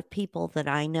lot of people that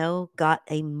I know got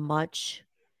a much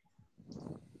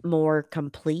more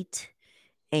complete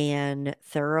and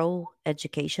thorough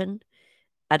education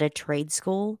at a trade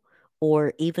school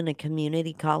or even a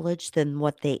community college than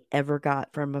what they ever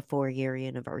got from a 4-year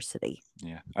university.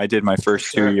 Yeah, I did my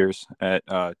first 2 years at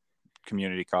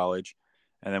community college.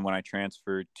 And then when I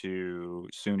transferred to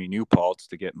SUNY New Paltz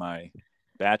to get my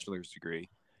bachelor's degree,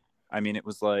 I mean, it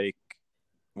was like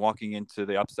walking into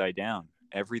the upside down.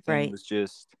 Everything was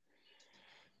just,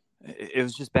 it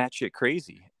was just batshit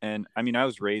crazy. And I mean, I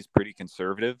was raised pretty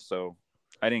conservative, so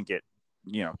I didn't get,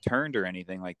 turned or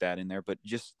anything like that in there, but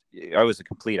just, I was a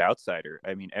complete outsider.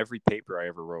 I mean, every paper I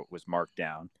ever wrote was marked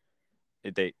down.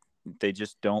 They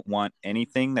just don't want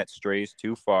anything that strays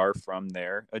too far from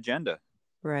their agenda.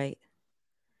 Right.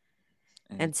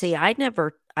 And see, I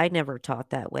never taught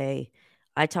that way.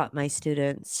 I taught my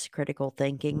students critical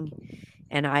thinking,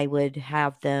 and I would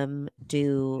have them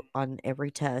do on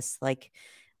every test, like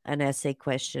an essay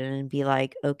question and be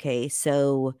like, okay,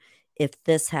 so if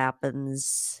this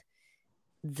happens,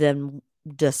 then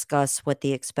discuss what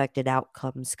the expected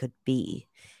outcomes could be.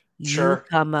 You Sure.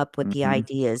 come up with the Mhm.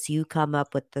 ideas, you come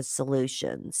up with the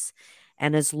solutions.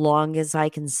 And as long as I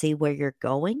can see where you're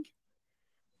going,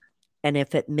 and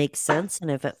if it makes sense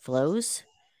and if it flows,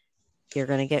 you're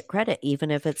going to get credit, even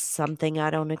if it's something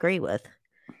I don't agree with,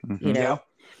 you Mhm. know? Yep.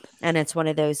 And it's one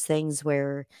of those things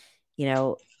where, you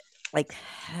know, like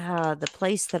the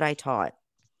place that I taught,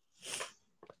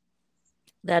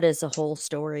 that is a whole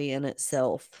story in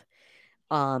itself.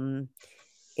 Um,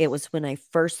 it was when I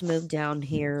first moved down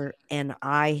here, and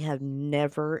I have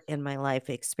never in my life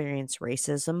experienced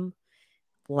racism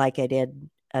like I did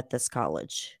at this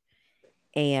college.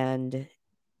 And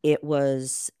it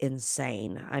was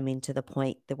insane. I mean, to the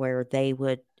point that where they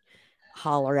would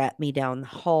holler at me down the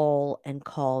hall and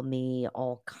call me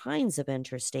all kinds of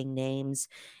interesting names.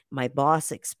 My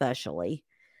boss, especially.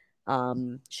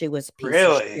 She was a piece of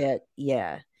Really? shit.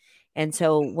 Yeah. And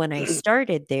so when I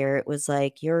started there, it was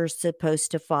like, you're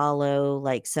supposed to follow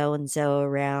like so and so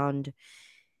around.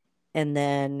 And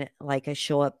then, like, I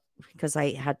show up because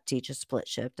I had to teach a split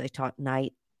shift. I taught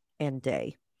night and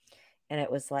day. And it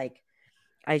was like,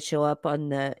 I show up on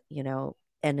the,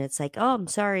 and it's like, oh, I'm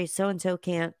sorry, so and so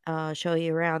can't show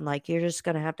you around. Like, you're just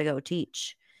going to have to go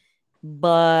teach,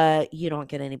 but you don't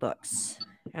get any books.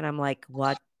 And I'm like,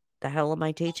 what the hell am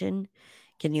I teaching?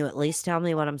 Can you at least tell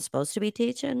me what I'm supposed to be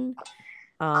teaching?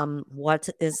 What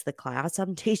is the class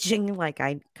I'm teaching? Like,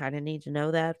 I kind of need to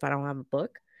know that if I don't have a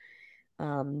book.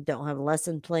 Don't have a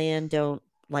lesson plan, don't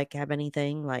like have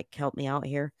anything, like help me out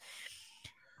here.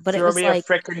 But it Throw was me a like,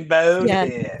 freaking bone yeah,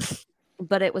 here.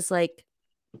 but it was like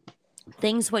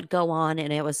things would go on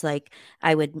and it was like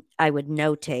I would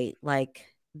notate like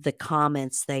the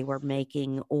comments they were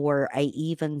making, or I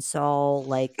even saw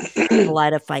like a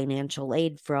lot of financial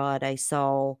aid fraud. I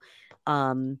saw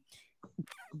um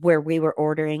where we were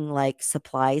ordering like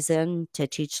supplies in to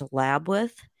teach the lab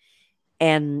with,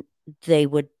 and they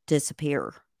would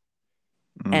disappear.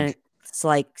 Mm. And it's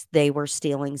like they were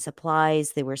stealing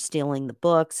supplies, they were stealing the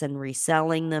books and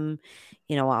reselling them,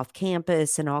 off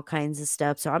campus and all kinds of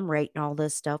stuff. So I'm writing all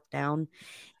this stuff down.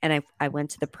 And I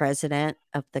went to the president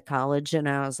of the college and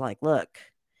I was like, look,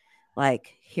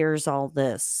 like, here's all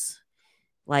this.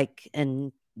 Like,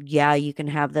 and yeah, you can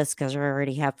have this because I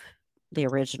already have the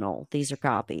original. These are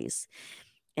copies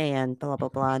and blah, blah,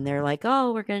 blah. And they're like,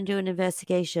 oh, we're going to do an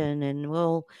investigation and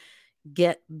we'll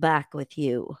get back with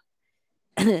you.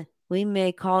 We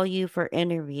may call you for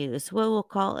interviews. We will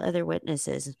call other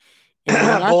witnesses.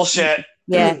 And Bullshit.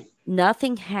 yeah, Of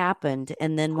nothing happened.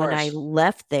 And then when I course.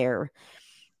 left there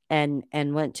and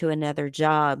went to another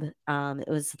job, it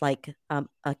was like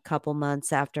a couple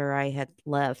months after I had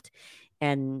left.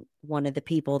 And one of the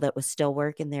people that was still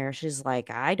working there, she's like,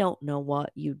 I don't know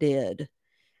what you did,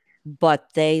 but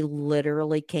they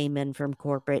literally came in from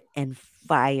corporate and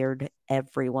fired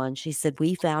everyone. She said,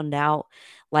 we found out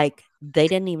like they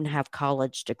didn't even have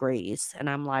college degrees. And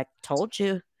I'm like, told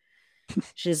you.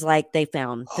 She's like, they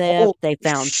found theft, Holy they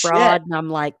found shit. fraud. And I'm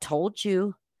like, told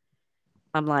you.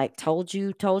 I'm like, told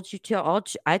you,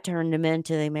 I turned them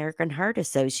into the American Heart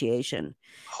Association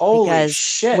Holy because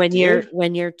shit, when you're dude.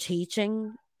 when you're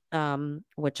teaching,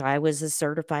 which I was a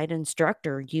certified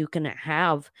instructor, you can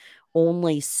have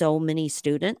only so many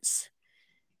students,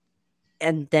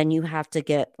 and then you have to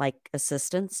get like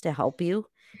assistants to help you,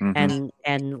 Mhm.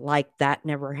 and like that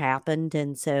never happened,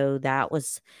 and so that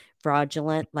was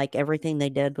fraudulent. Like everything they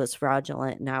did was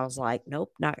fraudulent, and I was like,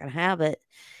 nope, not gonna have it,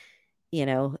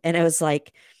 and it was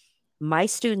like my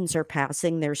students are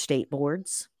passing their state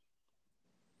boards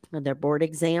and their board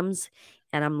exams.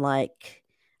 And I'm like,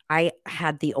 I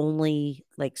had the only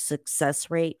like success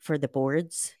rate for the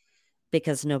boards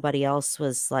because nobody else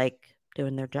was like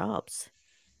doing their jobs.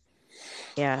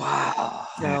 Yeah. Wow.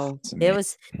 Yeah, So that's it amazing.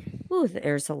 was, ooh,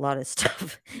 there's a lot of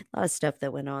stuff, a lot of stuff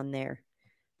that went on there.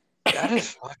 That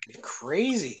is fucking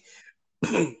crazy.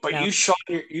 But Yeah.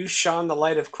 you shone the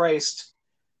light of Christ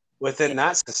within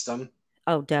that system,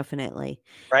 Oh, definitely.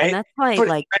 And right? that's why, For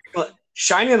like,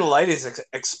 shining the light is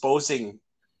exposing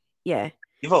yeah.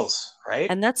 evils, right?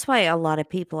 And that's why a lot of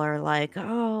people are like,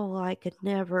 "Oh, I could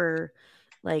never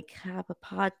like have a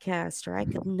podcast, or I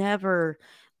could never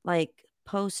like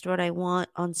post what I want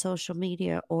on social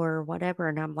media or whatever."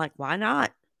 And I'm like, "Why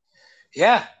not?"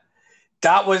 Yeah.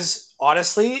 That was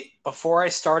honestly before I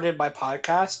started my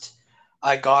podcast.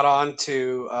 I got on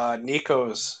to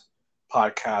Nico's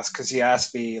podcast because he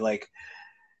asked me like,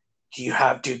 do you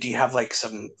have like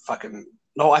some fucking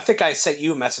no, I think I sent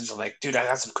you a message like, dude, I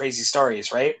have some crazy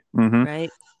stories, right? Mhm. Right?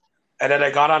 And then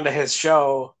I got onto his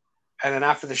show, and then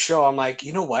after the show, I'm like,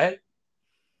 you know what?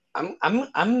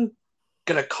 I'm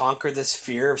gonna conquer this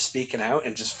fear of speaking out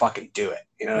and just fucking do it.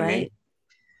 You know what I mean? Right.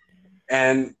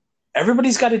 And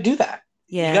everybody's got to do that.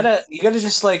 Yeah. You gotta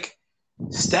just like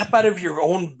step out of your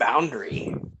own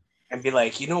boundary and be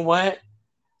like, you know what?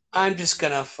 I'm just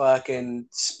gonna fucking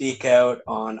speak out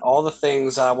on all the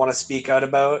things I want to speak out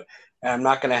about, and I'm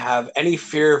not gonna have any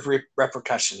fear of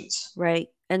repercussions. Right.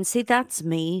 And see, that's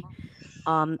me.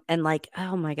 And like,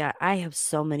 oh my God, I have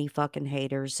so many fucking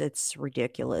haters. It's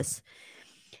ridiculous.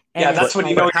 And Yeah, it's that's But when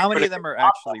you like, know but you're how many putting of them are your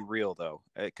top actually real though?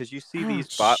 Because you see oh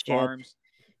these bot shit. farms.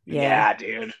 Yeah. Yeah,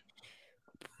 dude.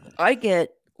 I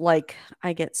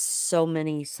get so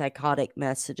many psychotic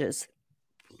messages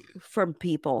from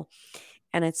people.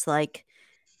 And it's like,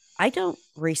 I don't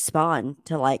respond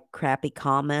to like crappy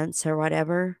comments or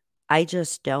whatever. I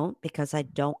just don't because I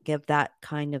don't give that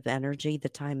kind of energy the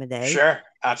time of day. Sure,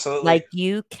 absolutely. Like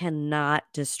you cannot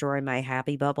destroy my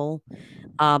happy bubble.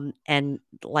 And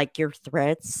like your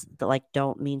threats that like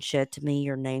don't mean shit to me,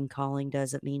 your name calling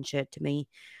doesn't mean shit to me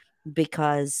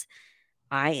because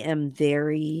I am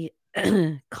very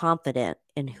confident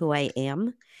in who I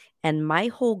am. And my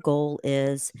whole goal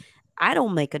is I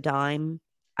don't make a dime.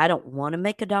 I don't want to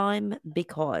make a dime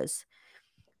because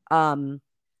um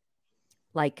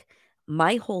like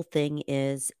my whole thing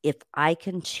is if I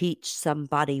can teach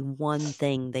somebody one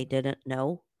thing they didn't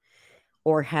know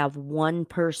or have one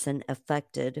person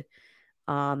affected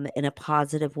in a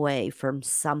positive way from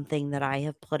something that I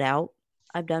have put out,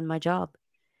 I've done my job.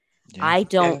 Yeah. And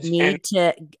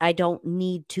I don't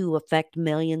need to affect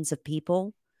millions of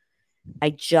people.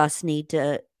 I just need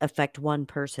to affect one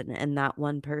person and that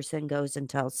one person goes and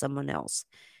tells someone else.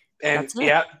 and That's it.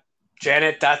 yeah,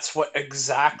 Janet, that's what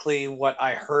exactly what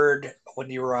I heard when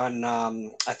you were on.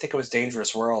 I think it was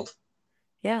Dangerous World.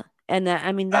 Yeah. And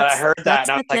I mean And I heard that, that's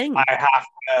and I the was like, thing.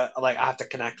 I have to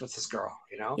connect with this girl.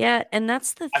 You know, Yeah, and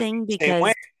that's the I feel thing the same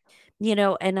way.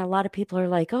 because and a lot of people are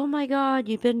like, "Oh my god,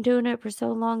 you've been doing it for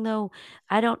so long though.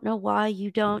 I don't know why you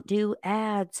don't do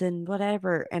ads and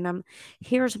whatever." And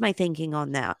here's my thinking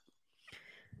on that.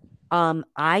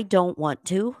 I don't want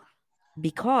to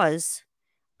because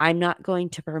I'm not going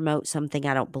to promote something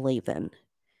I don't believe in.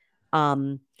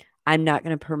 Um, I'm not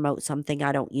going to promote something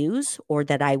I don't use or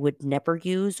that I would never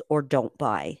use or don't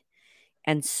buy.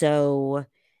 And so,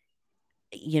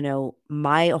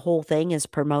 my whole thing is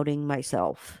promoting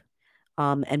myself,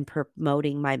 and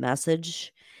promoting my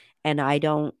message. And I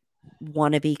don't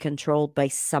want to be controlled by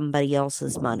somebody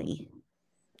else's money,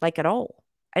 like at all.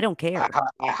 I don't care.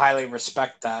 I highly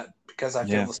respect that because I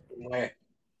feel Yeah. the same way.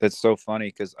 That's so funny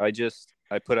because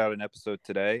I put out an episode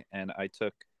today and I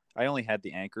only had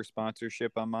the Anchor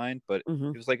sponsorship on mine, but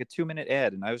Hmm. it was like a 2-minute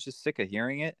ad and I was just sick of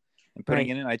hearing it and putting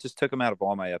Right. it in. I just took them out of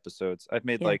all my episodes. I've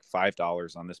made Yeah. like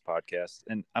 $5 on this podcast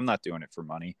and I'm not doing it for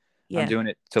money. I'm Yeah. doing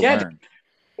it to Yeah, learn.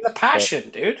 the passion,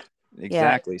 dude. Yeah.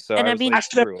 Exactly. So And I I was mean, like,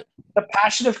 screw it. The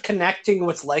passion of connecting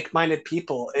with like-minded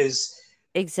people is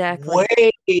exactly.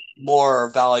 way more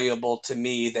valuable to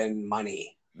me than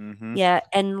money. Mm-hmm. Yeah.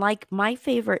 And like my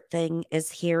favorite thing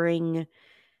is hearing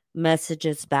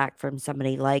messages back from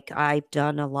somebody. Like I've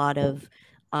done a lot of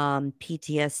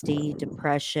PTSD,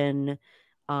 depression,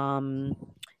 um,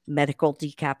 medical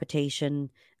decapitation,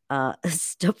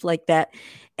 stuff like that.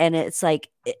 And it's like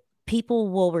people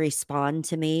will respond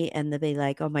to me and they'll be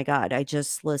like, "Oh my god, I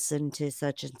just listened to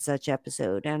such and such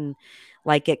episode, and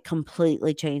like it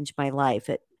completely changed my life.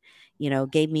 It,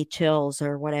 gave me chills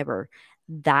or whatever."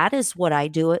 That is what I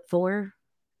do it for,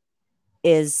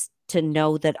 is to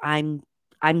know that I'm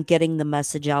getting the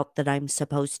message out that I'm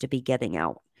supposed to be getting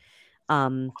out.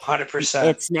 Um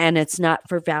 100%. it's not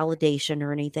for validation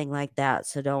or anything like that.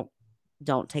 So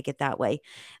don't take it that way.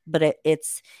 But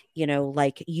it's,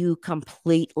 like you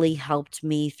completely helped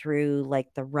me through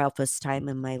like the roughest time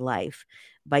in my life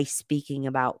by speaking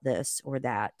about this or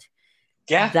that.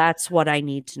 Yeah. That's what I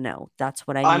need to know. That's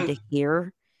what I need I'm to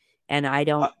hear. And I uh,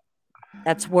 don't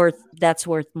that's worth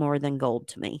more than gold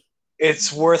to me.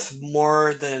 it's worth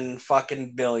more than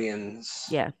fucking billions.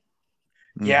 Yeah.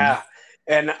 Mm-hmm. Yeah.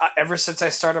 And ever since I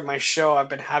started my show, I've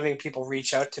been having people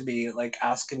reach out to me, like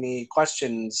asking me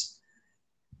questions,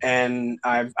 and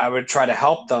I would try to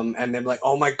help them, and they're like,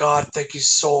 "Oh my god, thank you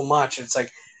so much." It's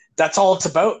like that's all it's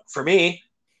about for me.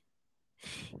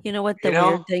 You know what You the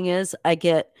weird know, thing is? I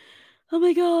get, "Oh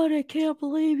my god, I can't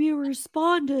believe you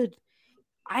responded."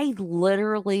 I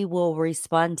literally will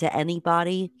respond to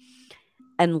anybody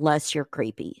unless you're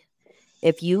creepy.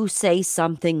 If you say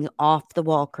something off the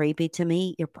wall creepy to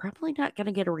me, you're probably not going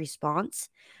to get a response.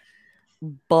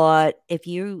 But if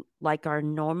you like are a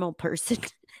normal person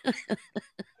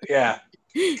Yeah.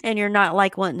 And you're not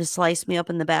like wanting to slice me up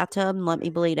in the bathtub and let me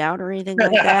bleed out or anything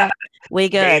like that. We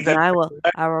good. Bathe And it. I will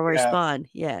Yeah. respond.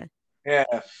 Yeah. Yeah.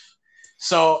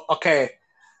 So, okay,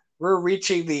 we're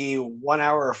reaching the 1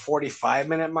 hour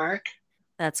 45-minute mark.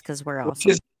 That's because we're Which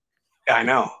awesome. is, I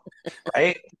know,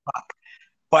 right?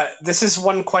 But this is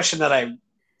one question that I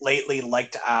lately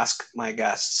like to ask my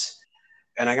guests.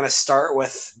 And I'm going to start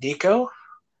with Nico.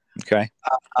 Okay.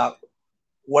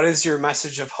 What is your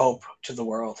message of hope to the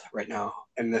world right now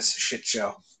in this shit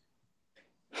show?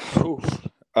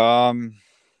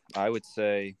 I would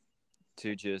say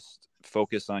to just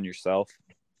focus on yourself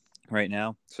right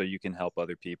now so you can help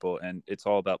other people, and it's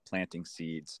all about planting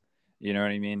seeds. You know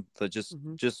what I mean? So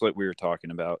just what we were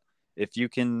talking about. If you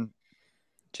can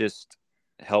just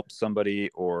help somebody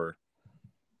or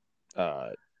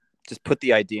just put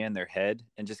the idea in their head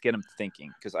and just get them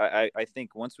thinking, because I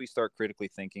think once we start critically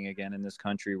thinking again in this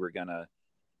country, we're gonna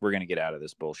get out of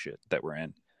this bullshit that we're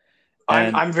in.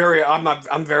 And I'm very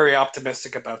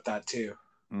optimistic about that too.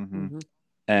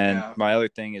 And my other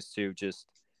thing is to just,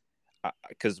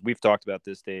 because we've talked about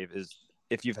this, Dave, is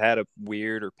if you've had a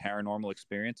weird or paranormal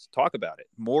experience, talk about it.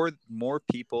 More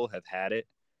people have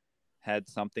had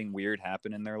something weird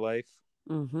happen in their life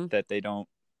that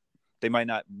they might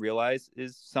not realize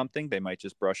is something. They might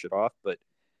just brush it off. But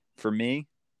for me,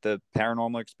 the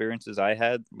paranormal experiences I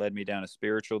had led me down a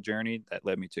spiritual journey that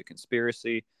led me to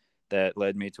conspiracy, that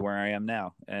led me to where I am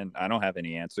now. And I don't have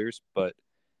any answers, but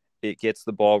it gets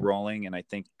the ball rolling. And I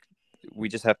think we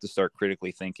just have to start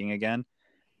critically thinking again,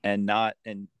 and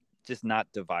just not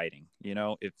dividing. You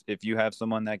know, if you have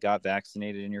someone that got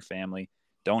vaccinated in your family,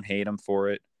 don't hate them for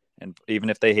it. And even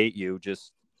if they hate you,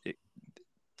 it's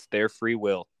their free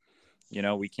will. You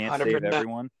know, we can't 100%. Save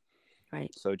everyone.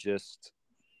 Right. So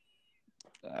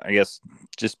I guess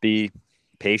just be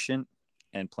patient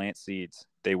and plant seeds.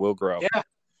 They will grow. Yeah.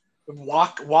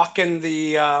 Walk in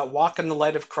the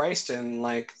light of Christ, and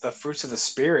like the fruits of the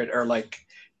Spirit are like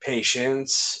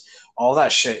patience, all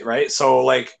that shit, right? So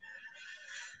like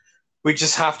we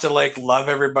just have to like love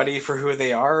everybody for who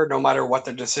they are, no matter what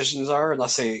their decisions are,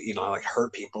 unless they, you know, like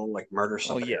hurt people, like murder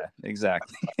somebody. Oh yeah,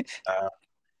 exactly.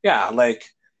 Yeah, like,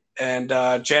 and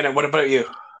Janet, what about you?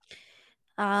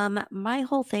 My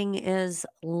whole thing is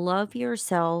love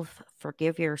yourself,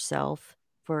 forgive yourself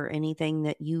for anything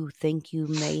that you think you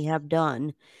may have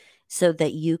done, so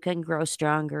that you can grow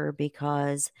stronger,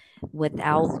 because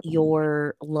without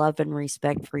your love and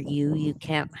respect for you, you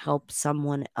can't help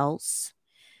someone else.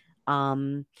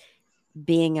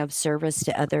 Being of service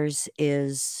to others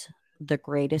is the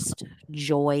greatest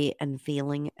joy and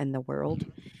feeling in the world.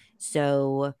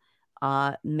 So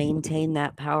maintain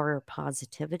that power of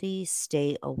positivity.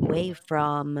 Stay away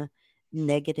from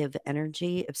negative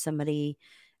energy. If somebody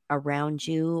around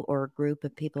you or a group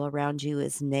of people around you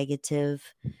is negative,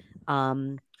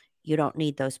 you don't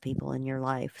need those people in your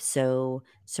life. So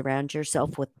surround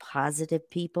yourself with positive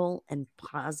people and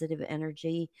positive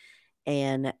energy,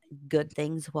 and good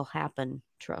things will happen.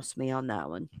 Trust me on that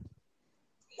one.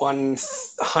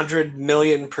 100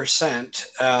 million%.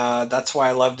 That's why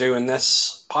I love doing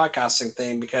this podcasting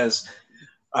thing, because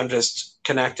I'm just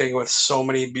connecting with so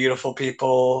many beautiful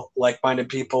people, like-minded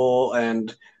people,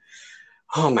 and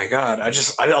oh my God,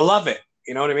 I love it.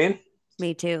 You know what I mean?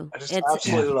 Me too. I just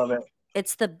absolutely love it.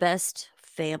 It's the best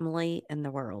family in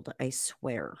the world, I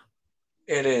swear.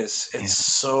 It is. It's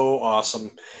so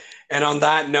awesome. And on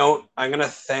that note, I'm going to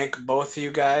thank both of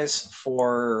you guys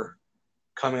for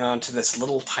coming on to this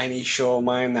little tiny show of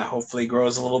mine that hopefully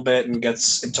grows a little bit and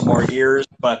gets into more ears.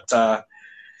 But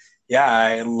yeah,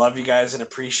 I love you guys and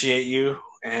appreciate you.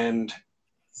 And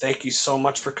thank you so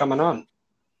much for coming on.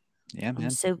 Yeah, man. I'm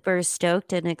super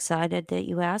stoked and excited that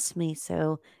you asked me.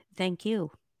 So thank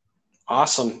you.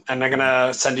 Awesome. And I'm going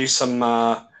to send you some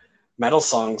metal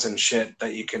songs and shit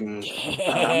that you can.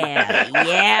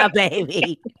 Yeah,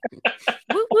 baby.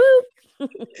 Woo woo.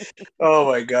 Oh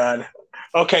my God.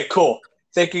 Okay, cool.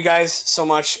 Thank you guys so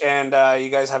much, and you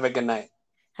guys have a good night.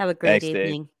 Have a great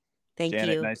evening. Dave. Thank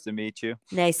Janet, you. Nice to meet you.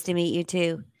 Nice to meet you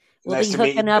too. We'll nice be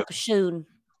hooking up soon.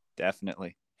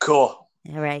 Definitely. Cool.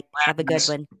 All right. Have a good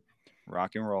one.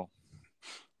 Rock and roll.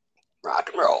 Rock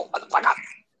and roll, motherfucker.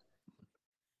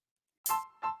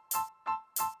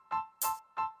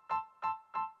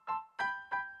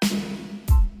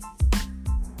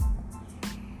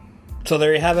 So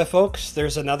there you have it, folks.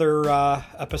 There's another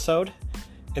episode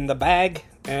in the bag,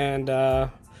 and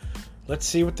let's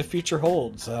see what the future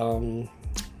holds. I'm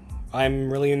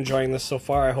really enjoying this so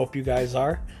far. I hope you guys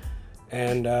are.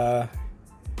 And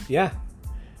yeah,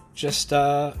 just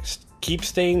keep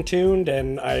staying tuned,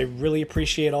 and I really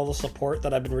appreciate all the support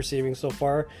that I've been receiving so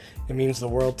far. It means the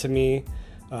world to me.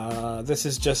 This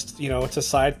is just, it's a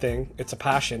side thing. It's a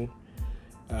passion.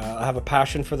 I have a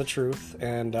passion for the truth,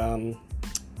 and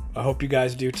I hope you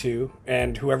guys do too.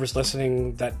 And whoever's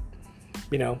listening that,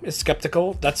 is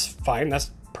skeptical, that's fine.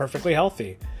 That's perfectly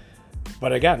healthy.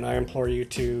 But again, I implore you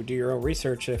to do your own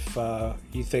research if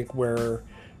you think we're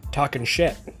talking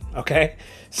shit, okay?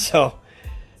 So,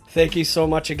 thank you so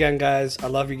much again, guys. I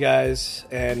love you guys,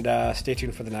 and stay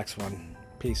tuned for the next one.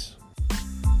 Peace.